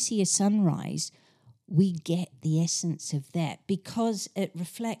if we see a sunrise, we get the essence of that because it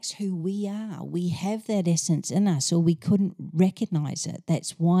reflects who we are. We have that essence in us, or we couldn't recognize it.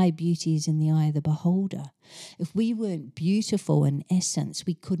 That's why beauty is in the eye of the beholder. If we weren't beautiful in essence,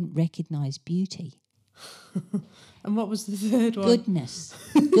 we couldn't recognize beauty. And what was the third one? Goodness.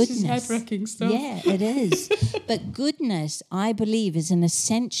 This is head-wrecking stuff. Yeah, it is. But goodness, I believe, is an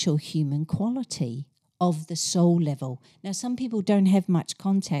essential human quality of the soul level. Now, some people don't have much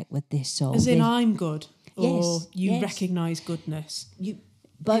contact with their soul. As in, I'm good, or Yes, you yes. recognise goodness.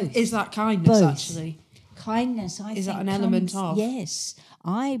 Both. Is that kindness, Both. actually? Kindness, I think. Is that an element of? Yes.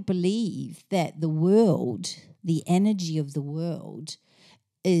 I believe that the world, the energy of the world,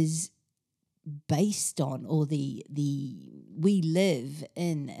 is based on, or we live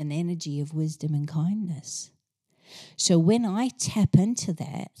in an energy of wisdom and kindness. So when I tap into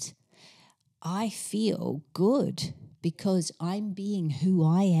that, I feel good because I'm being who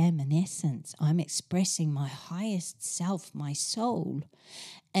I am in essence. I'm expressing my highest self, my soul.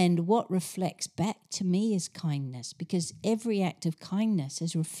 And what reflects back to me is kindness, because every act of kindness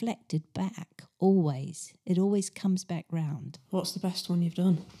is reflected back, always. It always comes back round. What's the best one you've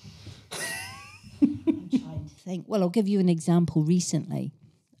done? I'm trying to think. Well, I'll give you an example recently.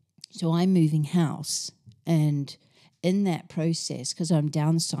 So I'm moving house, and in that process, because I'm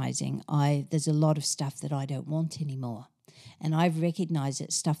downsizing, there's a lot of stuff that I don't want anymore. And I've recognized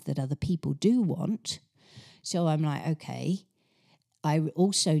it's stuff that other people do want. So I'm like, okay. I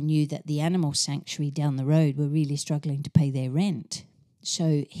also knew that the animal sanctuary down the road were really struggling to pay their rent.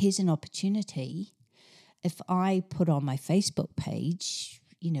 So here's an opportunity. If I put on my Facebook page,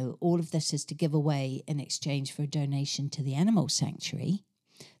 all of this is to give away in exchange for a donation to the animal sanctuary,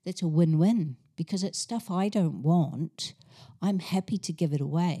 that's a win-win. Because it's stuff I don't want. I'm happy to give it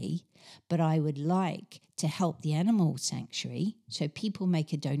away, but I would like to help the animal sanctuary. So people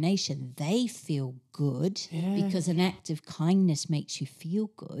make a donation, they feel good because an act of kindness makes you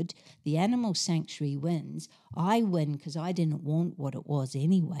feel good. The animal sanctuary wins. I win because I didn't want what it was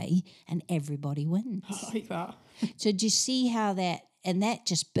anyway, and everybody wins. I like that. So do you see how that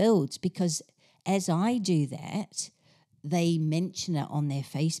just builds? Because as I do that, they mention it on their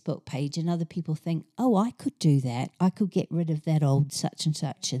Facebook page, and other people think, oh, I could do that. I could get rid of that old such and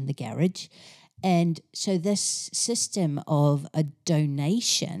such in the garage. And so this system of a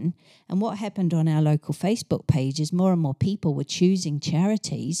donation, and what happened on our local Facebook page is more and more people were choosing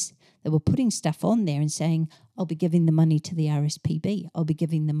charities that were putting stuff on there and saying, I'll be giving the money to the RSPB. I'll be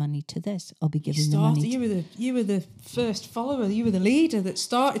giving the money to this. I'll be giving the money to... You were the first follower. You were the leader that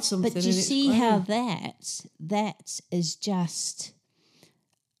started something. But you see how that is just...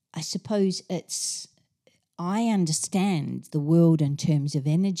 I suppose I understand the world in terms of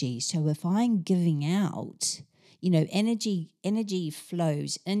energy. So if I'm giving out, energy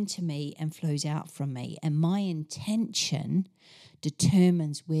flows into me and flows out from me. And my intention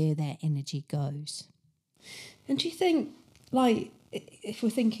determines where that energy goes. And do you think, if we're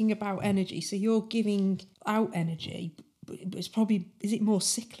thinking about energy, so you're giving out energy, but is it more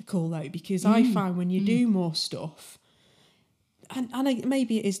cyclical though? Because I find when you do more stuff, and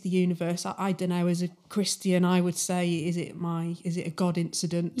maybe it is the universe. I don't know. As a Christian, I would say, is it a God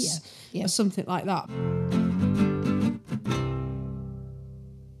incidence or something like that?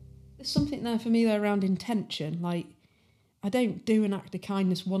 There's something there for me though around intention. I don't do an act of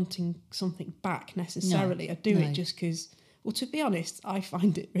kindness wanting something back necessarily. I do it just because, well, to be honest, I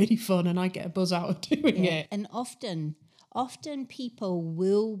find it really fun and I get a buzz out of doing it. And often people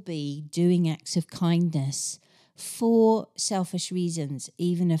will be doing acts of kindness for selfish reasons,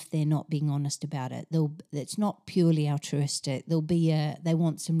 even if they're not being honest about it. It's not purely altruistic. They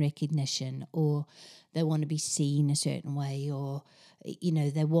want some recognition, or they want to be seen a certain way, or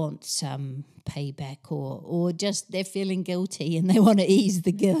they want some payback, or just they're feeling guilty and they want to ease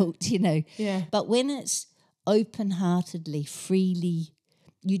the guilt. Yeah. But when it's open-heartedly, freely,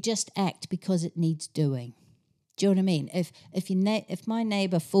 you just act because it needs doing. Do you know what I mean? If my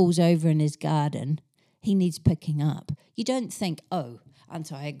neighbour falls over in his garden, he needs picking up. You don't think, oh,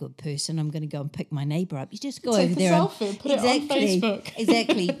 aren't I a good person? I'm going to go and pick my neighbour up. You just go over there. Take a selfie and put it on Facebook.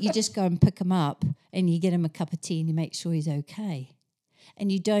 Exactly. You just go and pick him up and you get him a cup of tea and you make sure he's okay.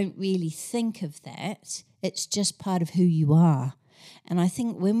 And you don't really think of that. It's just part of who you are. And I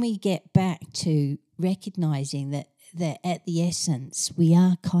think when we get back to recognising that at the essence we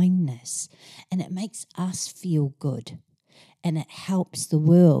are kindness, and it makes us feel good, and it helps the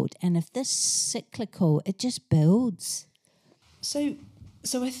world. And if this cyclical, it just builds. So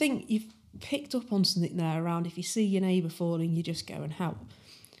I think you've picked up on something there around if you see your neighbour falling, you just go and help.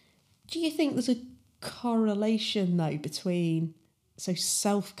 Do you think there's a correlation, though, between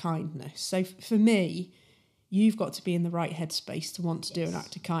self-kindness? So for me, you've got to be in the right headspace to want to do an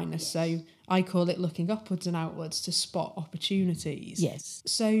act of kindness. So I call it looking upwards and outwards to spot opportunities. Yes.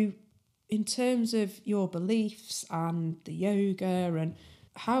 So in terms of your beliefs and the yoga, and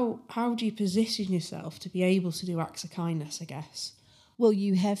how do you position yourself to be able to do acts of kindness, I guess? Well,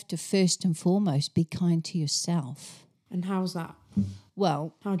 you have to first and foremost be kind to yourself. And how's that?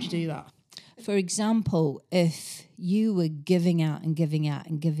 Well, how do you do that? For example, if you were giving out and giving out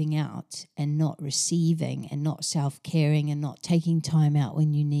and giving out and not receiving and not self-caring and not taking time out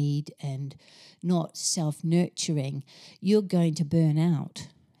when you need and not self-nurturing, you're going to burn out.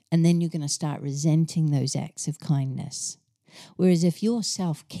 And then you're going to start resenting those acts of kindness. Whereas if you're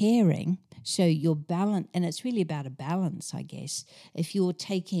self-caring, so you're balanced, and it's really about a balance, I guess. If you're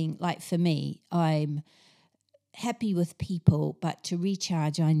taking, like for me, I'm happy with people, but to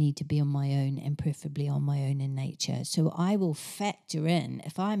recharge, I need to be on my own, and preferably on my own in nature. So I will factor in,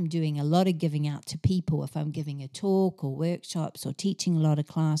 if I'm doing a lot of giving out to people, if I'm giving a talk or workshops or teaching a lot of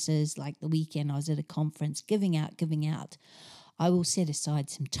classes, like the weekend I was at a conference, giving out, I will set aside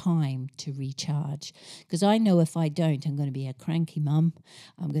some time to recharge, because I know if I don't, I'm going to be a cranky mum.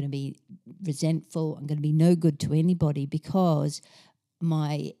 I'm going to be resentful. I'm going to be no good to anybody, because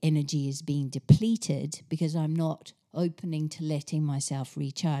my energy is being depleted because I'm not opening to letting myself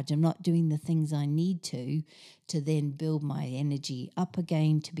recharge. I'm not doing the things I need to then build my energy up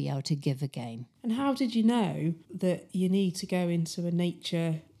again to be able to give again. And how did you know that you need to go into a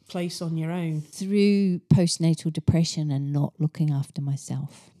nature place on your own? Through postnatal depression and not looking after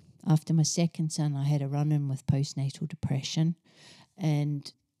myself. After my second son, I had a run-in with postnatal depression,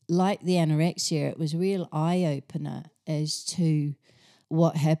 and like the anorexia, it was a real eye-opener as to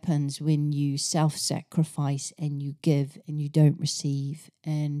what happens when you self-sacrifice and you give and you don't receive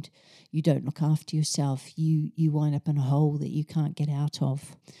and you don't look after yourself. You wind up in a hole that you can't get out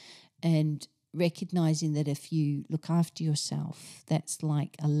of. And recognizing that if you look after yourself, that's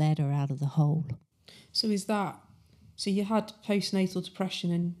like a ladder out of the hole. So you had postnatal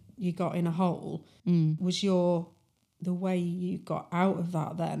depression and you got in a hole. Was the way you got out of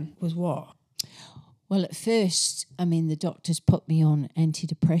that then was what? Well, at first, the doctors put me on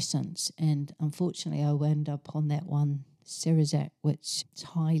antidepressants, and unfortunately I wound up on that one, Teresa, which is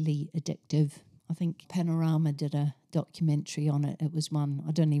highly addictive. I think Panorama did a documentary on it. It was one,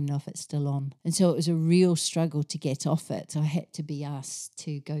 I don't even know if it's still on. And so it was a real struggle to get off it. I had to be asked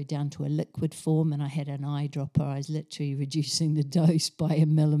to go down to a liquid form, and I had an eyedropper. I was literally reducing the dose by a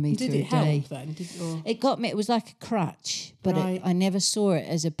millimetre a day. Did it help then? It got me, it was like a crutch, but right. I never saw it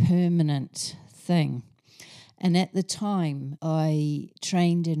as a permanent thing. And at the time, I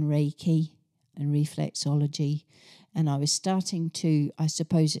trained in Reiki and reflexology, and I was starting to, I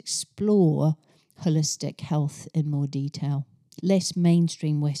suppose, explore holistic health in more detail. Less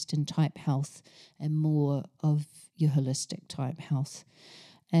mainstream Western type health and more of your holistic type health.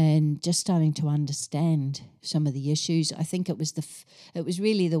 And just starting to understand some of the issues. I think it was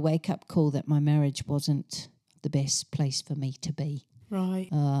really the wake-up call that my marriage wasn't the best place for me to be. Right.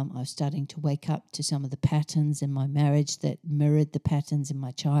 I was starting to wake up to some of the patterns in my marriage that mirrored the patterns in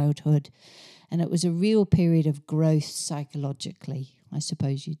my childhood. And it was a real period of growth psychologically, I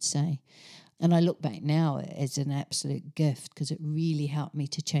suppose you'd say. And I look back now as an absolute gift because it really helped me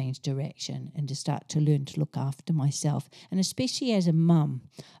to change direction and to start to learn to look after myself. And especially as a mum,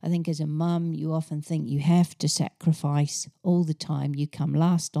 I think as a mum, you often think you have to sacrifice all the time. You come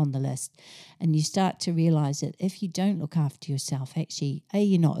last on the list and you start to realise that if you don't look after yourself, actually, A,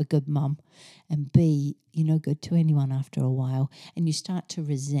 you're not a good mum, and B, you're no good to anyone after a while. And you start to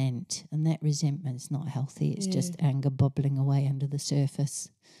resent, and that resentment's not healthy. It's just anger bubbling away under the surface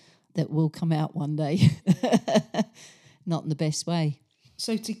that will come out one day, not in the best way.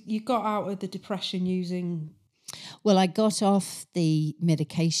 So you got out of the depression using... Well, I got off the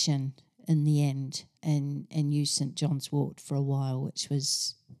medication in the end and used St. John's wort for a while, which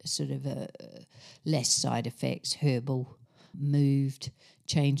was sort of a less side effects, herbal, moved,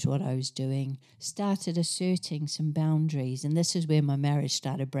 changed what I was doing, started asserting some boundaries. And this is where my marriage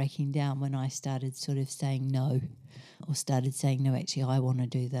started breaking down, when I started sort of saying no, or started saying, no, actually, I want to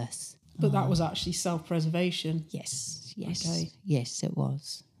do this. But that was actually self-preservation. Yes. Okay. Yes, it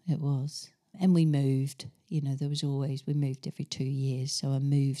was. And we moved, we moved every 2 years. So a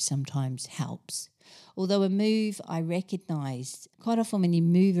move sometimes helps. Although a move, I recognised quite often when you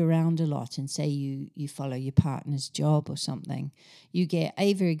move around a lot and say you follow your partner's job or something, you get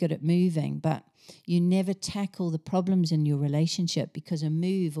very good at moving, but you never tackle the problems in your relationship, because a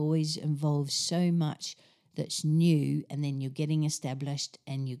move always involves so much that's new, and then you're getting established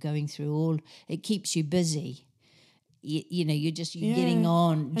and you're going through it keeps you busy. You're getting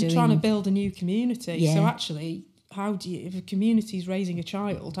on. And trying to build a new community. Yeah. So actually, if a community's raising a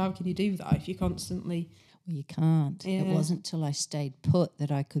child, how can you do that if you constantly... Well, you can't. Yeah. It wasn't till I stayed put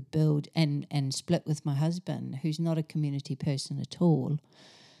that I could build and split with my husband, who's not a community person at all,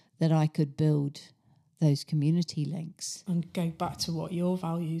 that I could build those community links. And go back to what your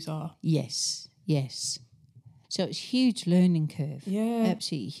values are. Yes. So it's a huge learning curve. Yeah.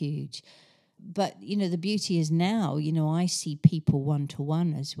 Absolutely huge. But, the beauty is now, I see people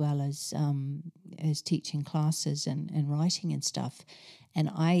one-to-one as well as teaching classes and writing and stuff. And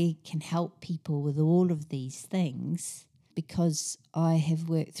I can help people with all of these things because I have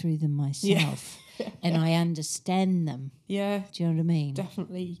worked through them myself. Yeah. And I understand them. Yeah. Do you know what I mean?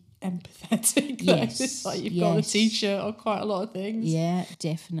 Definitely empathetic. Yes. It's like you've got a T-shirt on quite a lot of things. Yeah,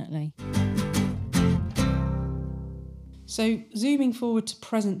 definitely. So zooming forward to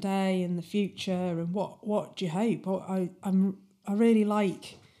present day and the future, and what do you hope? I really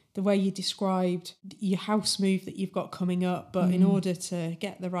like the way you described your house move that you've got coming up, but in order to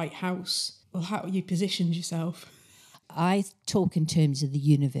get the right house, well, how you positioned yourself? I talk in terms of the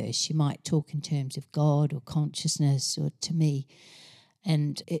universe. You might talk in terms of God or consciousness, or to me.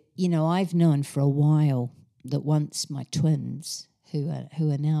 And I've known for a while that once my twins, who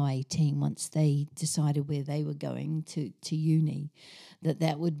are now 18, once they decided where they were going to uni,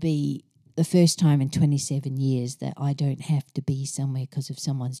 that would be the first time in 27 years that I don't have to be somewhere because of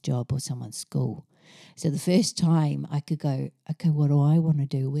someone's job or someone's school. So the first time I could go, okay, what do I want to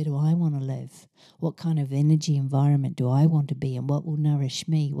do? Where do I want to live? What kind of energy environment do I want to be in? What will nourish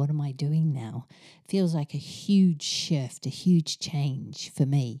me? What am I doing now? It feels like a huge shift, a huge change for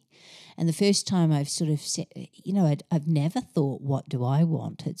me. And the first time I've sort of said, I've never thought, what do I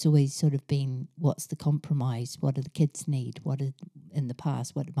want? It's always sort of been, what's the compromise? What do the kids need? What did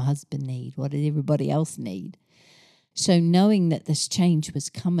my husband need? What did everybody else need? So knowing that this change was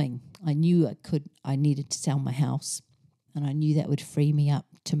coming, I knew I needed to sell my house, and I knew that would free me up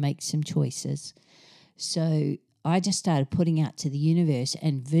to make some choices. So I just started putting out to the universe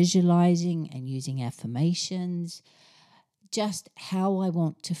and visualizing and using affirmations, just how I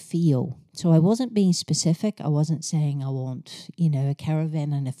want to feel. So I wasn't being specific. I wasn't saying I want, a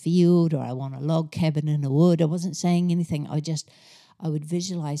caravan in a field, or I want a log cabin in the wood. I wasn't saying anything. I would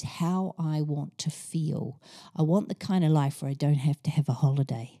visualize how I want to feel. I want the kind of life where I don't have to have a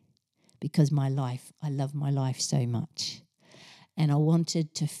holiday, because I love my life so much. And I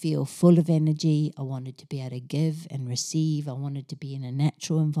wanted to feel full of energy. I wanted to be able to give and receive. I wanted to be in a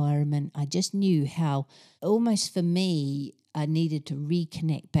natural environment. I just knew how, almost for me, I needed to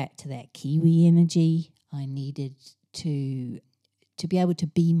reconnect back to that Kiwi energy. I needed to be able to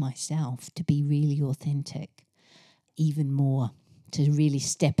be myself, to be really authentic, even more, to really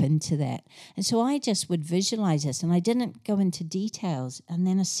step into that. And so I just would visualize this, and I didn't go into details. And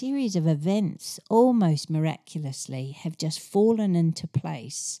then a series of events, almost miraculously, have just fallen into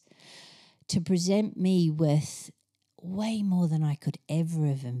place to present me with way more than I could ever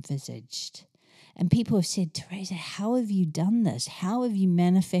have envisaged. And people have said, Teresa, how have you done this? How have you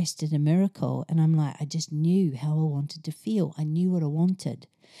manifested a miracle? And I'm like, I just knew how I wanted to feel. I knew what I wanted.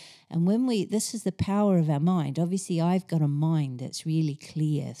 And this is the power of our mind. Obviously, I've got a mind that's really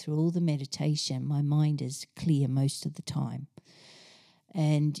clear. Through all the meditation, my mind is clear most of the time.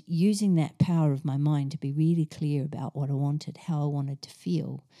 And using that power of my mind to be really clear about what I wanted, how I wanted to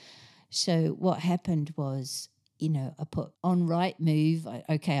feel. So what happened was, I put on Rightmove,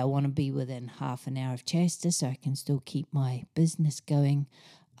 I want to be within half an hour of Chester so I can still keep my business going.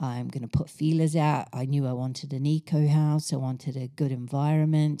 I'm going to put feelers out. I knew I wanted an eco house. I wanted a good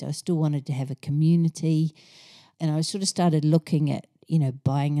environment. I still wanted to have a community. And I sort of started looking at,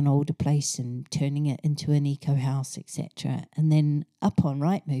 buying an older place and turning it into an eco house, etc. And then up on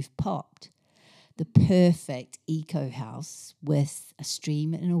Rightmove popped the perfect eco house with a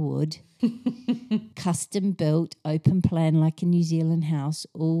stream in a wood, custom built, open plan like a New Zealand house,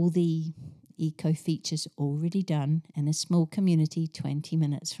 all the eco features already done, in a small community 20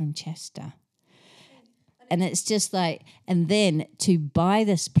 minutes from Chester. And it's just like, and then to buy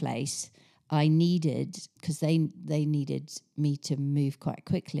this place, I needed, because they needed me to move quite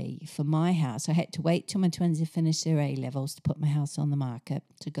quickly for my house. I had to wait till my twins had finished their A-levels to put my house on the market.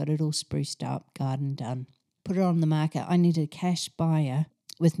 So got it all spruced up, garden done, put it on the market. I needed a cash buyer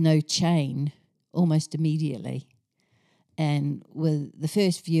with no chain almost immediately. And with the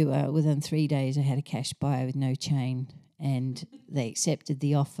first viewer, within 3 days, I had a cash buyer with no chain, and they accepted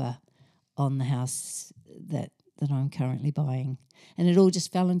the offer on the house that I'm currently buying. And it all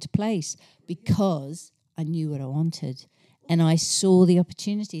just fell into place because I knew what I wanted and I saw the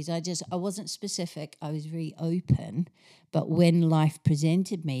opportunities. I wasn't specific. I was very open. But when life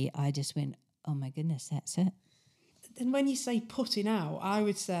presented me, I just went, oh my goodness, that's it. And when you say putting out, I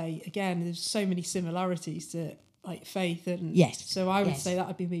would say, again, there's so many similarities to like faith. And yes. So I would say that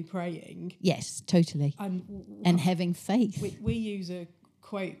would be me praying. Yes, totally. And having faith. We use a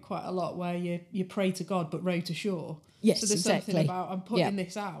quote quite a lot where you pray to God but row to shore. Yes, so there's exactly. something about I'm putting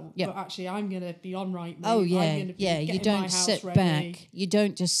this out, but actually I'm going to be on Rightmove. Oh yeah, I'm gonna be you don't sit back. You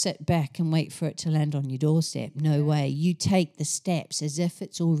don't just sit back and wait for it to land on your doorstep. No way. You take the steps as if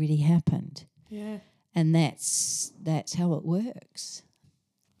it's already happened. Yeah, and that's how it works.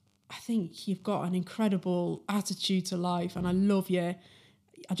 I think you've got an incredible attitude to life, and I love you.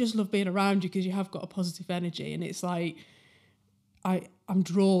 I just love being around you because you have got a positive energy, and it's like I'm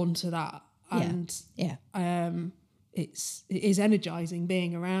drawn to that, and it is energizing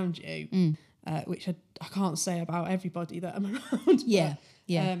being around you, which I can't say about everybody that I'm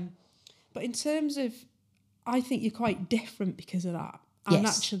around. But in terms of, I think you're quite different because of that, and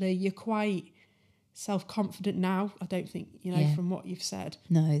actually you're quite self-confident now. I don't think from what you've said.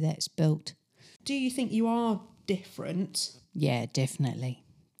 No, that's built. Do you think you are different? Yeah, definitely,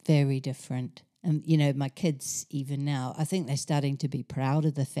 very different. And my kids even now, I think they're starting to be proud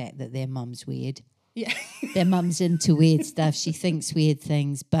of the fact that their mum's weird. Yeah. Their mum's into weird stuff. She thinks weird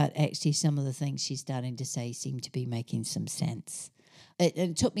things, but actually some of the things she's starting to say seem to be making some sense.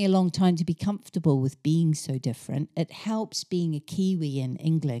 It took me a long time to be comfortable with being so different. It helps being a Kiwi in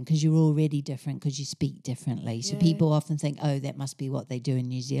England because you're already different because you speak differently. So people often think, oh, that must be what they do in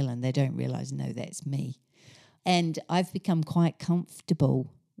New Zealand. They don't realise, no, that's me. And I've become quite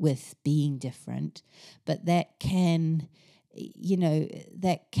comfortable with being different, but that can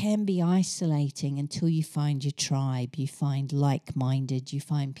be isolating until you find your tribe, you find like-minded, you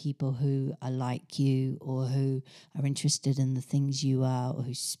find people who are like you or who are interested in the things you are or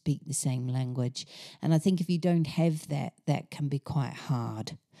who speak the same language. And I think if you don't have that, that can be quite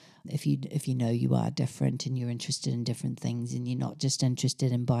hard. If you know you are different and you're interested in different things and you're not just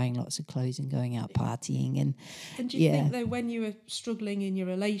interested in buying lots of clothes and going out partying. And do you think, though, when you were struggling in your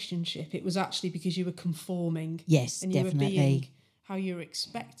relationship, it was actually because you were conforming? Yes, and definitely. You were being how you were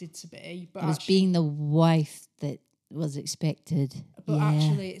expected to be. But it was being the wife that was expected. But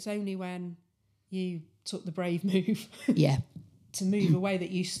actually, it's only when you took the brave move to move away that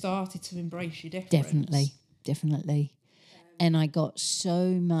you started to embrace your difference. Definitely. And I got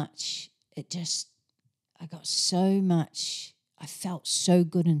so much, I felt so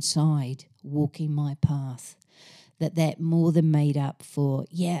good inside walking my path that more than made up for,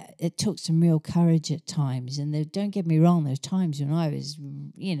 it took some real courage at times. And don't get me wrong, there's times when I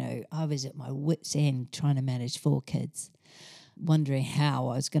was at my wit's end trying to manage 4 kids, wondering how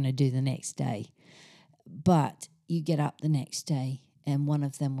I was going to do the next day. But you get up the next day and one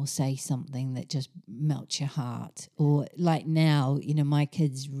of them will say something that just melts your heart. Or like now, my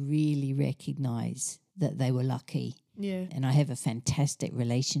kids really recognise that they were lucky. Yeah. And I have a fantastic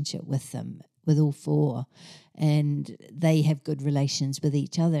relationship with them, with all 4. And they have good relations with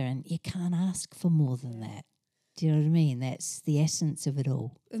each other. And you can't ask for more than that. Do you know what I mean? That's the essence of it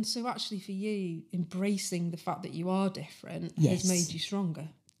all. And so actually for you, embracing the fact that you are different has made you stronger.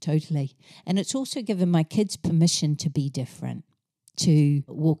 totally. And it's also given my kids permission to be different, to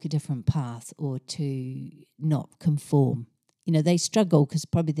walk a different path or to not conform. You know, they struggle because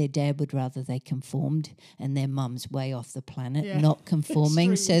probably their dad would rather they conformed and their mum's way off the planet, not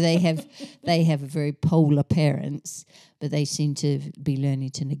conforming. So they have a very polar parents, but they seem to be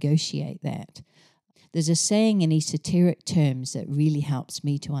learning to negotiate that. There's a saying in esoteric terms that really helps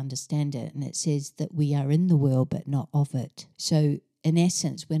me to understand it, and it says that we are in the world but not of it. So in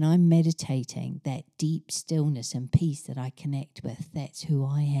essence, when I'm meditating, that deep stillness and peace that I connect with, that's who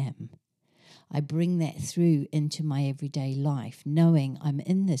I am. I bring that through into my everyday life, knowing I'm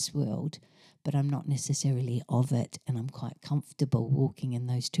in this world, but I'm not necessarily of it, and I'm quite comfortable walking in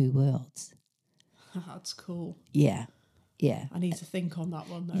those two worlds. That's cool. Yeah. Yeah. I need to think on that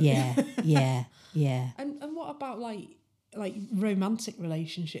one, though. Yeah. And what about, like romantic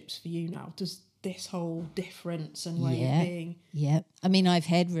relationships for you now? Does this whole difference and way of being... Yeah. I mean, I've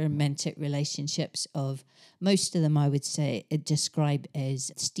had romantic relationships of... Most of them, I would say, describe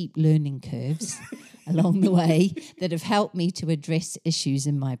as steep learning curves along the way that have helped me to address issues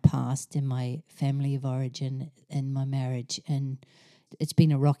in my past, in my family of origin, in my marriage. And it's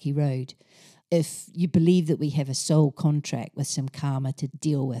been a rocky road. If you believe that we have a soul contract with some karma to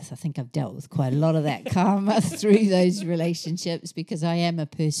deal with, I think I've dealt with quite a lot of that karma through those relationships because I am a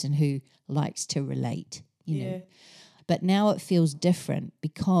person who likes to relate, you know. But now it feels different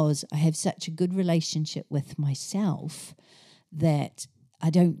because I have such a good relationship with myself that I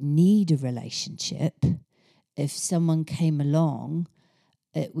don't need a relationship. If someone came along,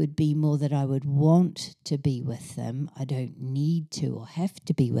 it would be more that I would want to be with them. I don't need to or have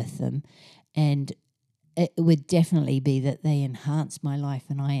to be with them. And it would definitely be that they enhance my life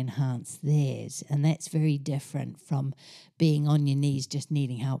and I enhance theirs. And that's very different from being on your knees just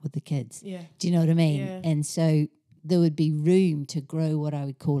needing help with the kids. Yeah. Do you know what I mean? Yeah. And so there would be room to grow what I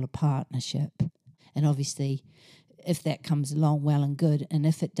would call a partnership. And obviously, if that comes along, well and good. And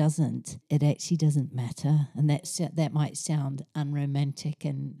if it doesn't, it actually doesn't matter. And that might sound unromantic,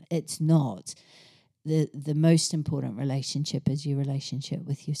 and it's not. The most important relationship is your relationship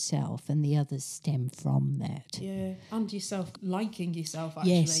with yourself, and the others stem from that. Yeah, and yourself, liking yourself,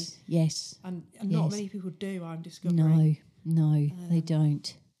 actually. Yes. And not many people do, I'm discovering. No, they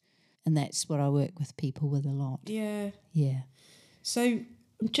don't. And that's what I work with people with a lot. Yeah. Yeah. So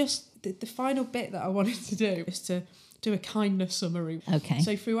just the final bit that I wanted to do is to do a kindness summary. Okay.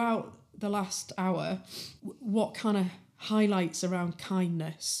 So throughout the last hour, what kind of highlights around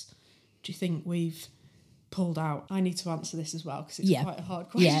kindness do you think we've pulled out? I need to answer this as well because it's quite a hard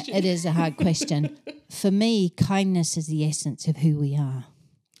question. Yeah, it is a hard question. For me, kindness is the essence of who we are.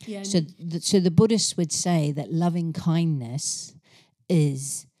 Yeah. So the Buddhists would say that loving kindness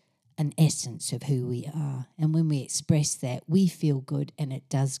is an essence of who we are. And when we express that, we feel good and it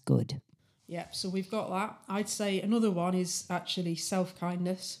does good. Yeah, so we've got that. I'd say another one is actually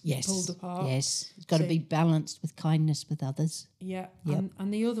self-kindness. Yes. Pulled apart. Yes. It's got to be balanced with kindness with others. Yeah. Yep.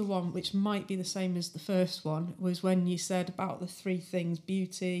 And the other one, which might be the same as the first one, was when you said about the three things: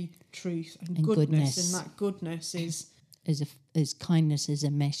 beauty, truth, and goodness. And that goodness is kindness is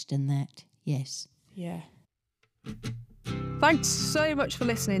enmeshed in that. Yes. Yeah. Thanks so much for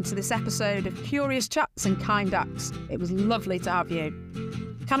listening to this episode of Curious Chats and Kind Acts. It was lovely to have you.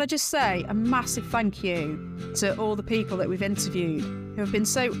 Can I just say a massive thank you to all the people that we've interviewed who have been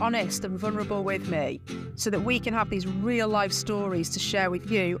so honest and vulnerable with me so that we can have these real life stories to share with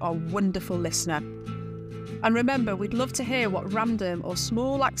you, our wonderful listener. And remember, we'd love to hear what random or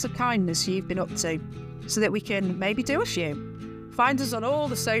small acts of kindness you've been up to so that we can maybe do a few. Find us on all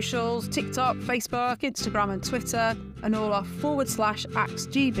the socials, TikTok, Facebook, Instagram and Twitter, and all our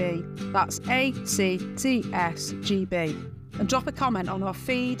 /ActsGB, that's ACTSGB. And drop a comment on our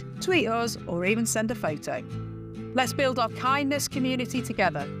feed, tweet us, or even send a photo. Let's build our kindness community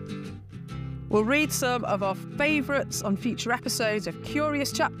together. We'll read some of our favourites on future episodes of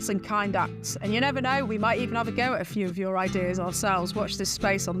Curious Chats and Kind Acts. And you never know, we might even have a go at a few of your ideas ourselves. Watch this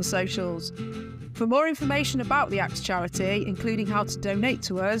space on the socials. For more information about the Acts charity, including how to donate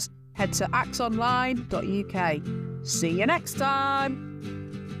to us, head to actsonline.uk. See you next time!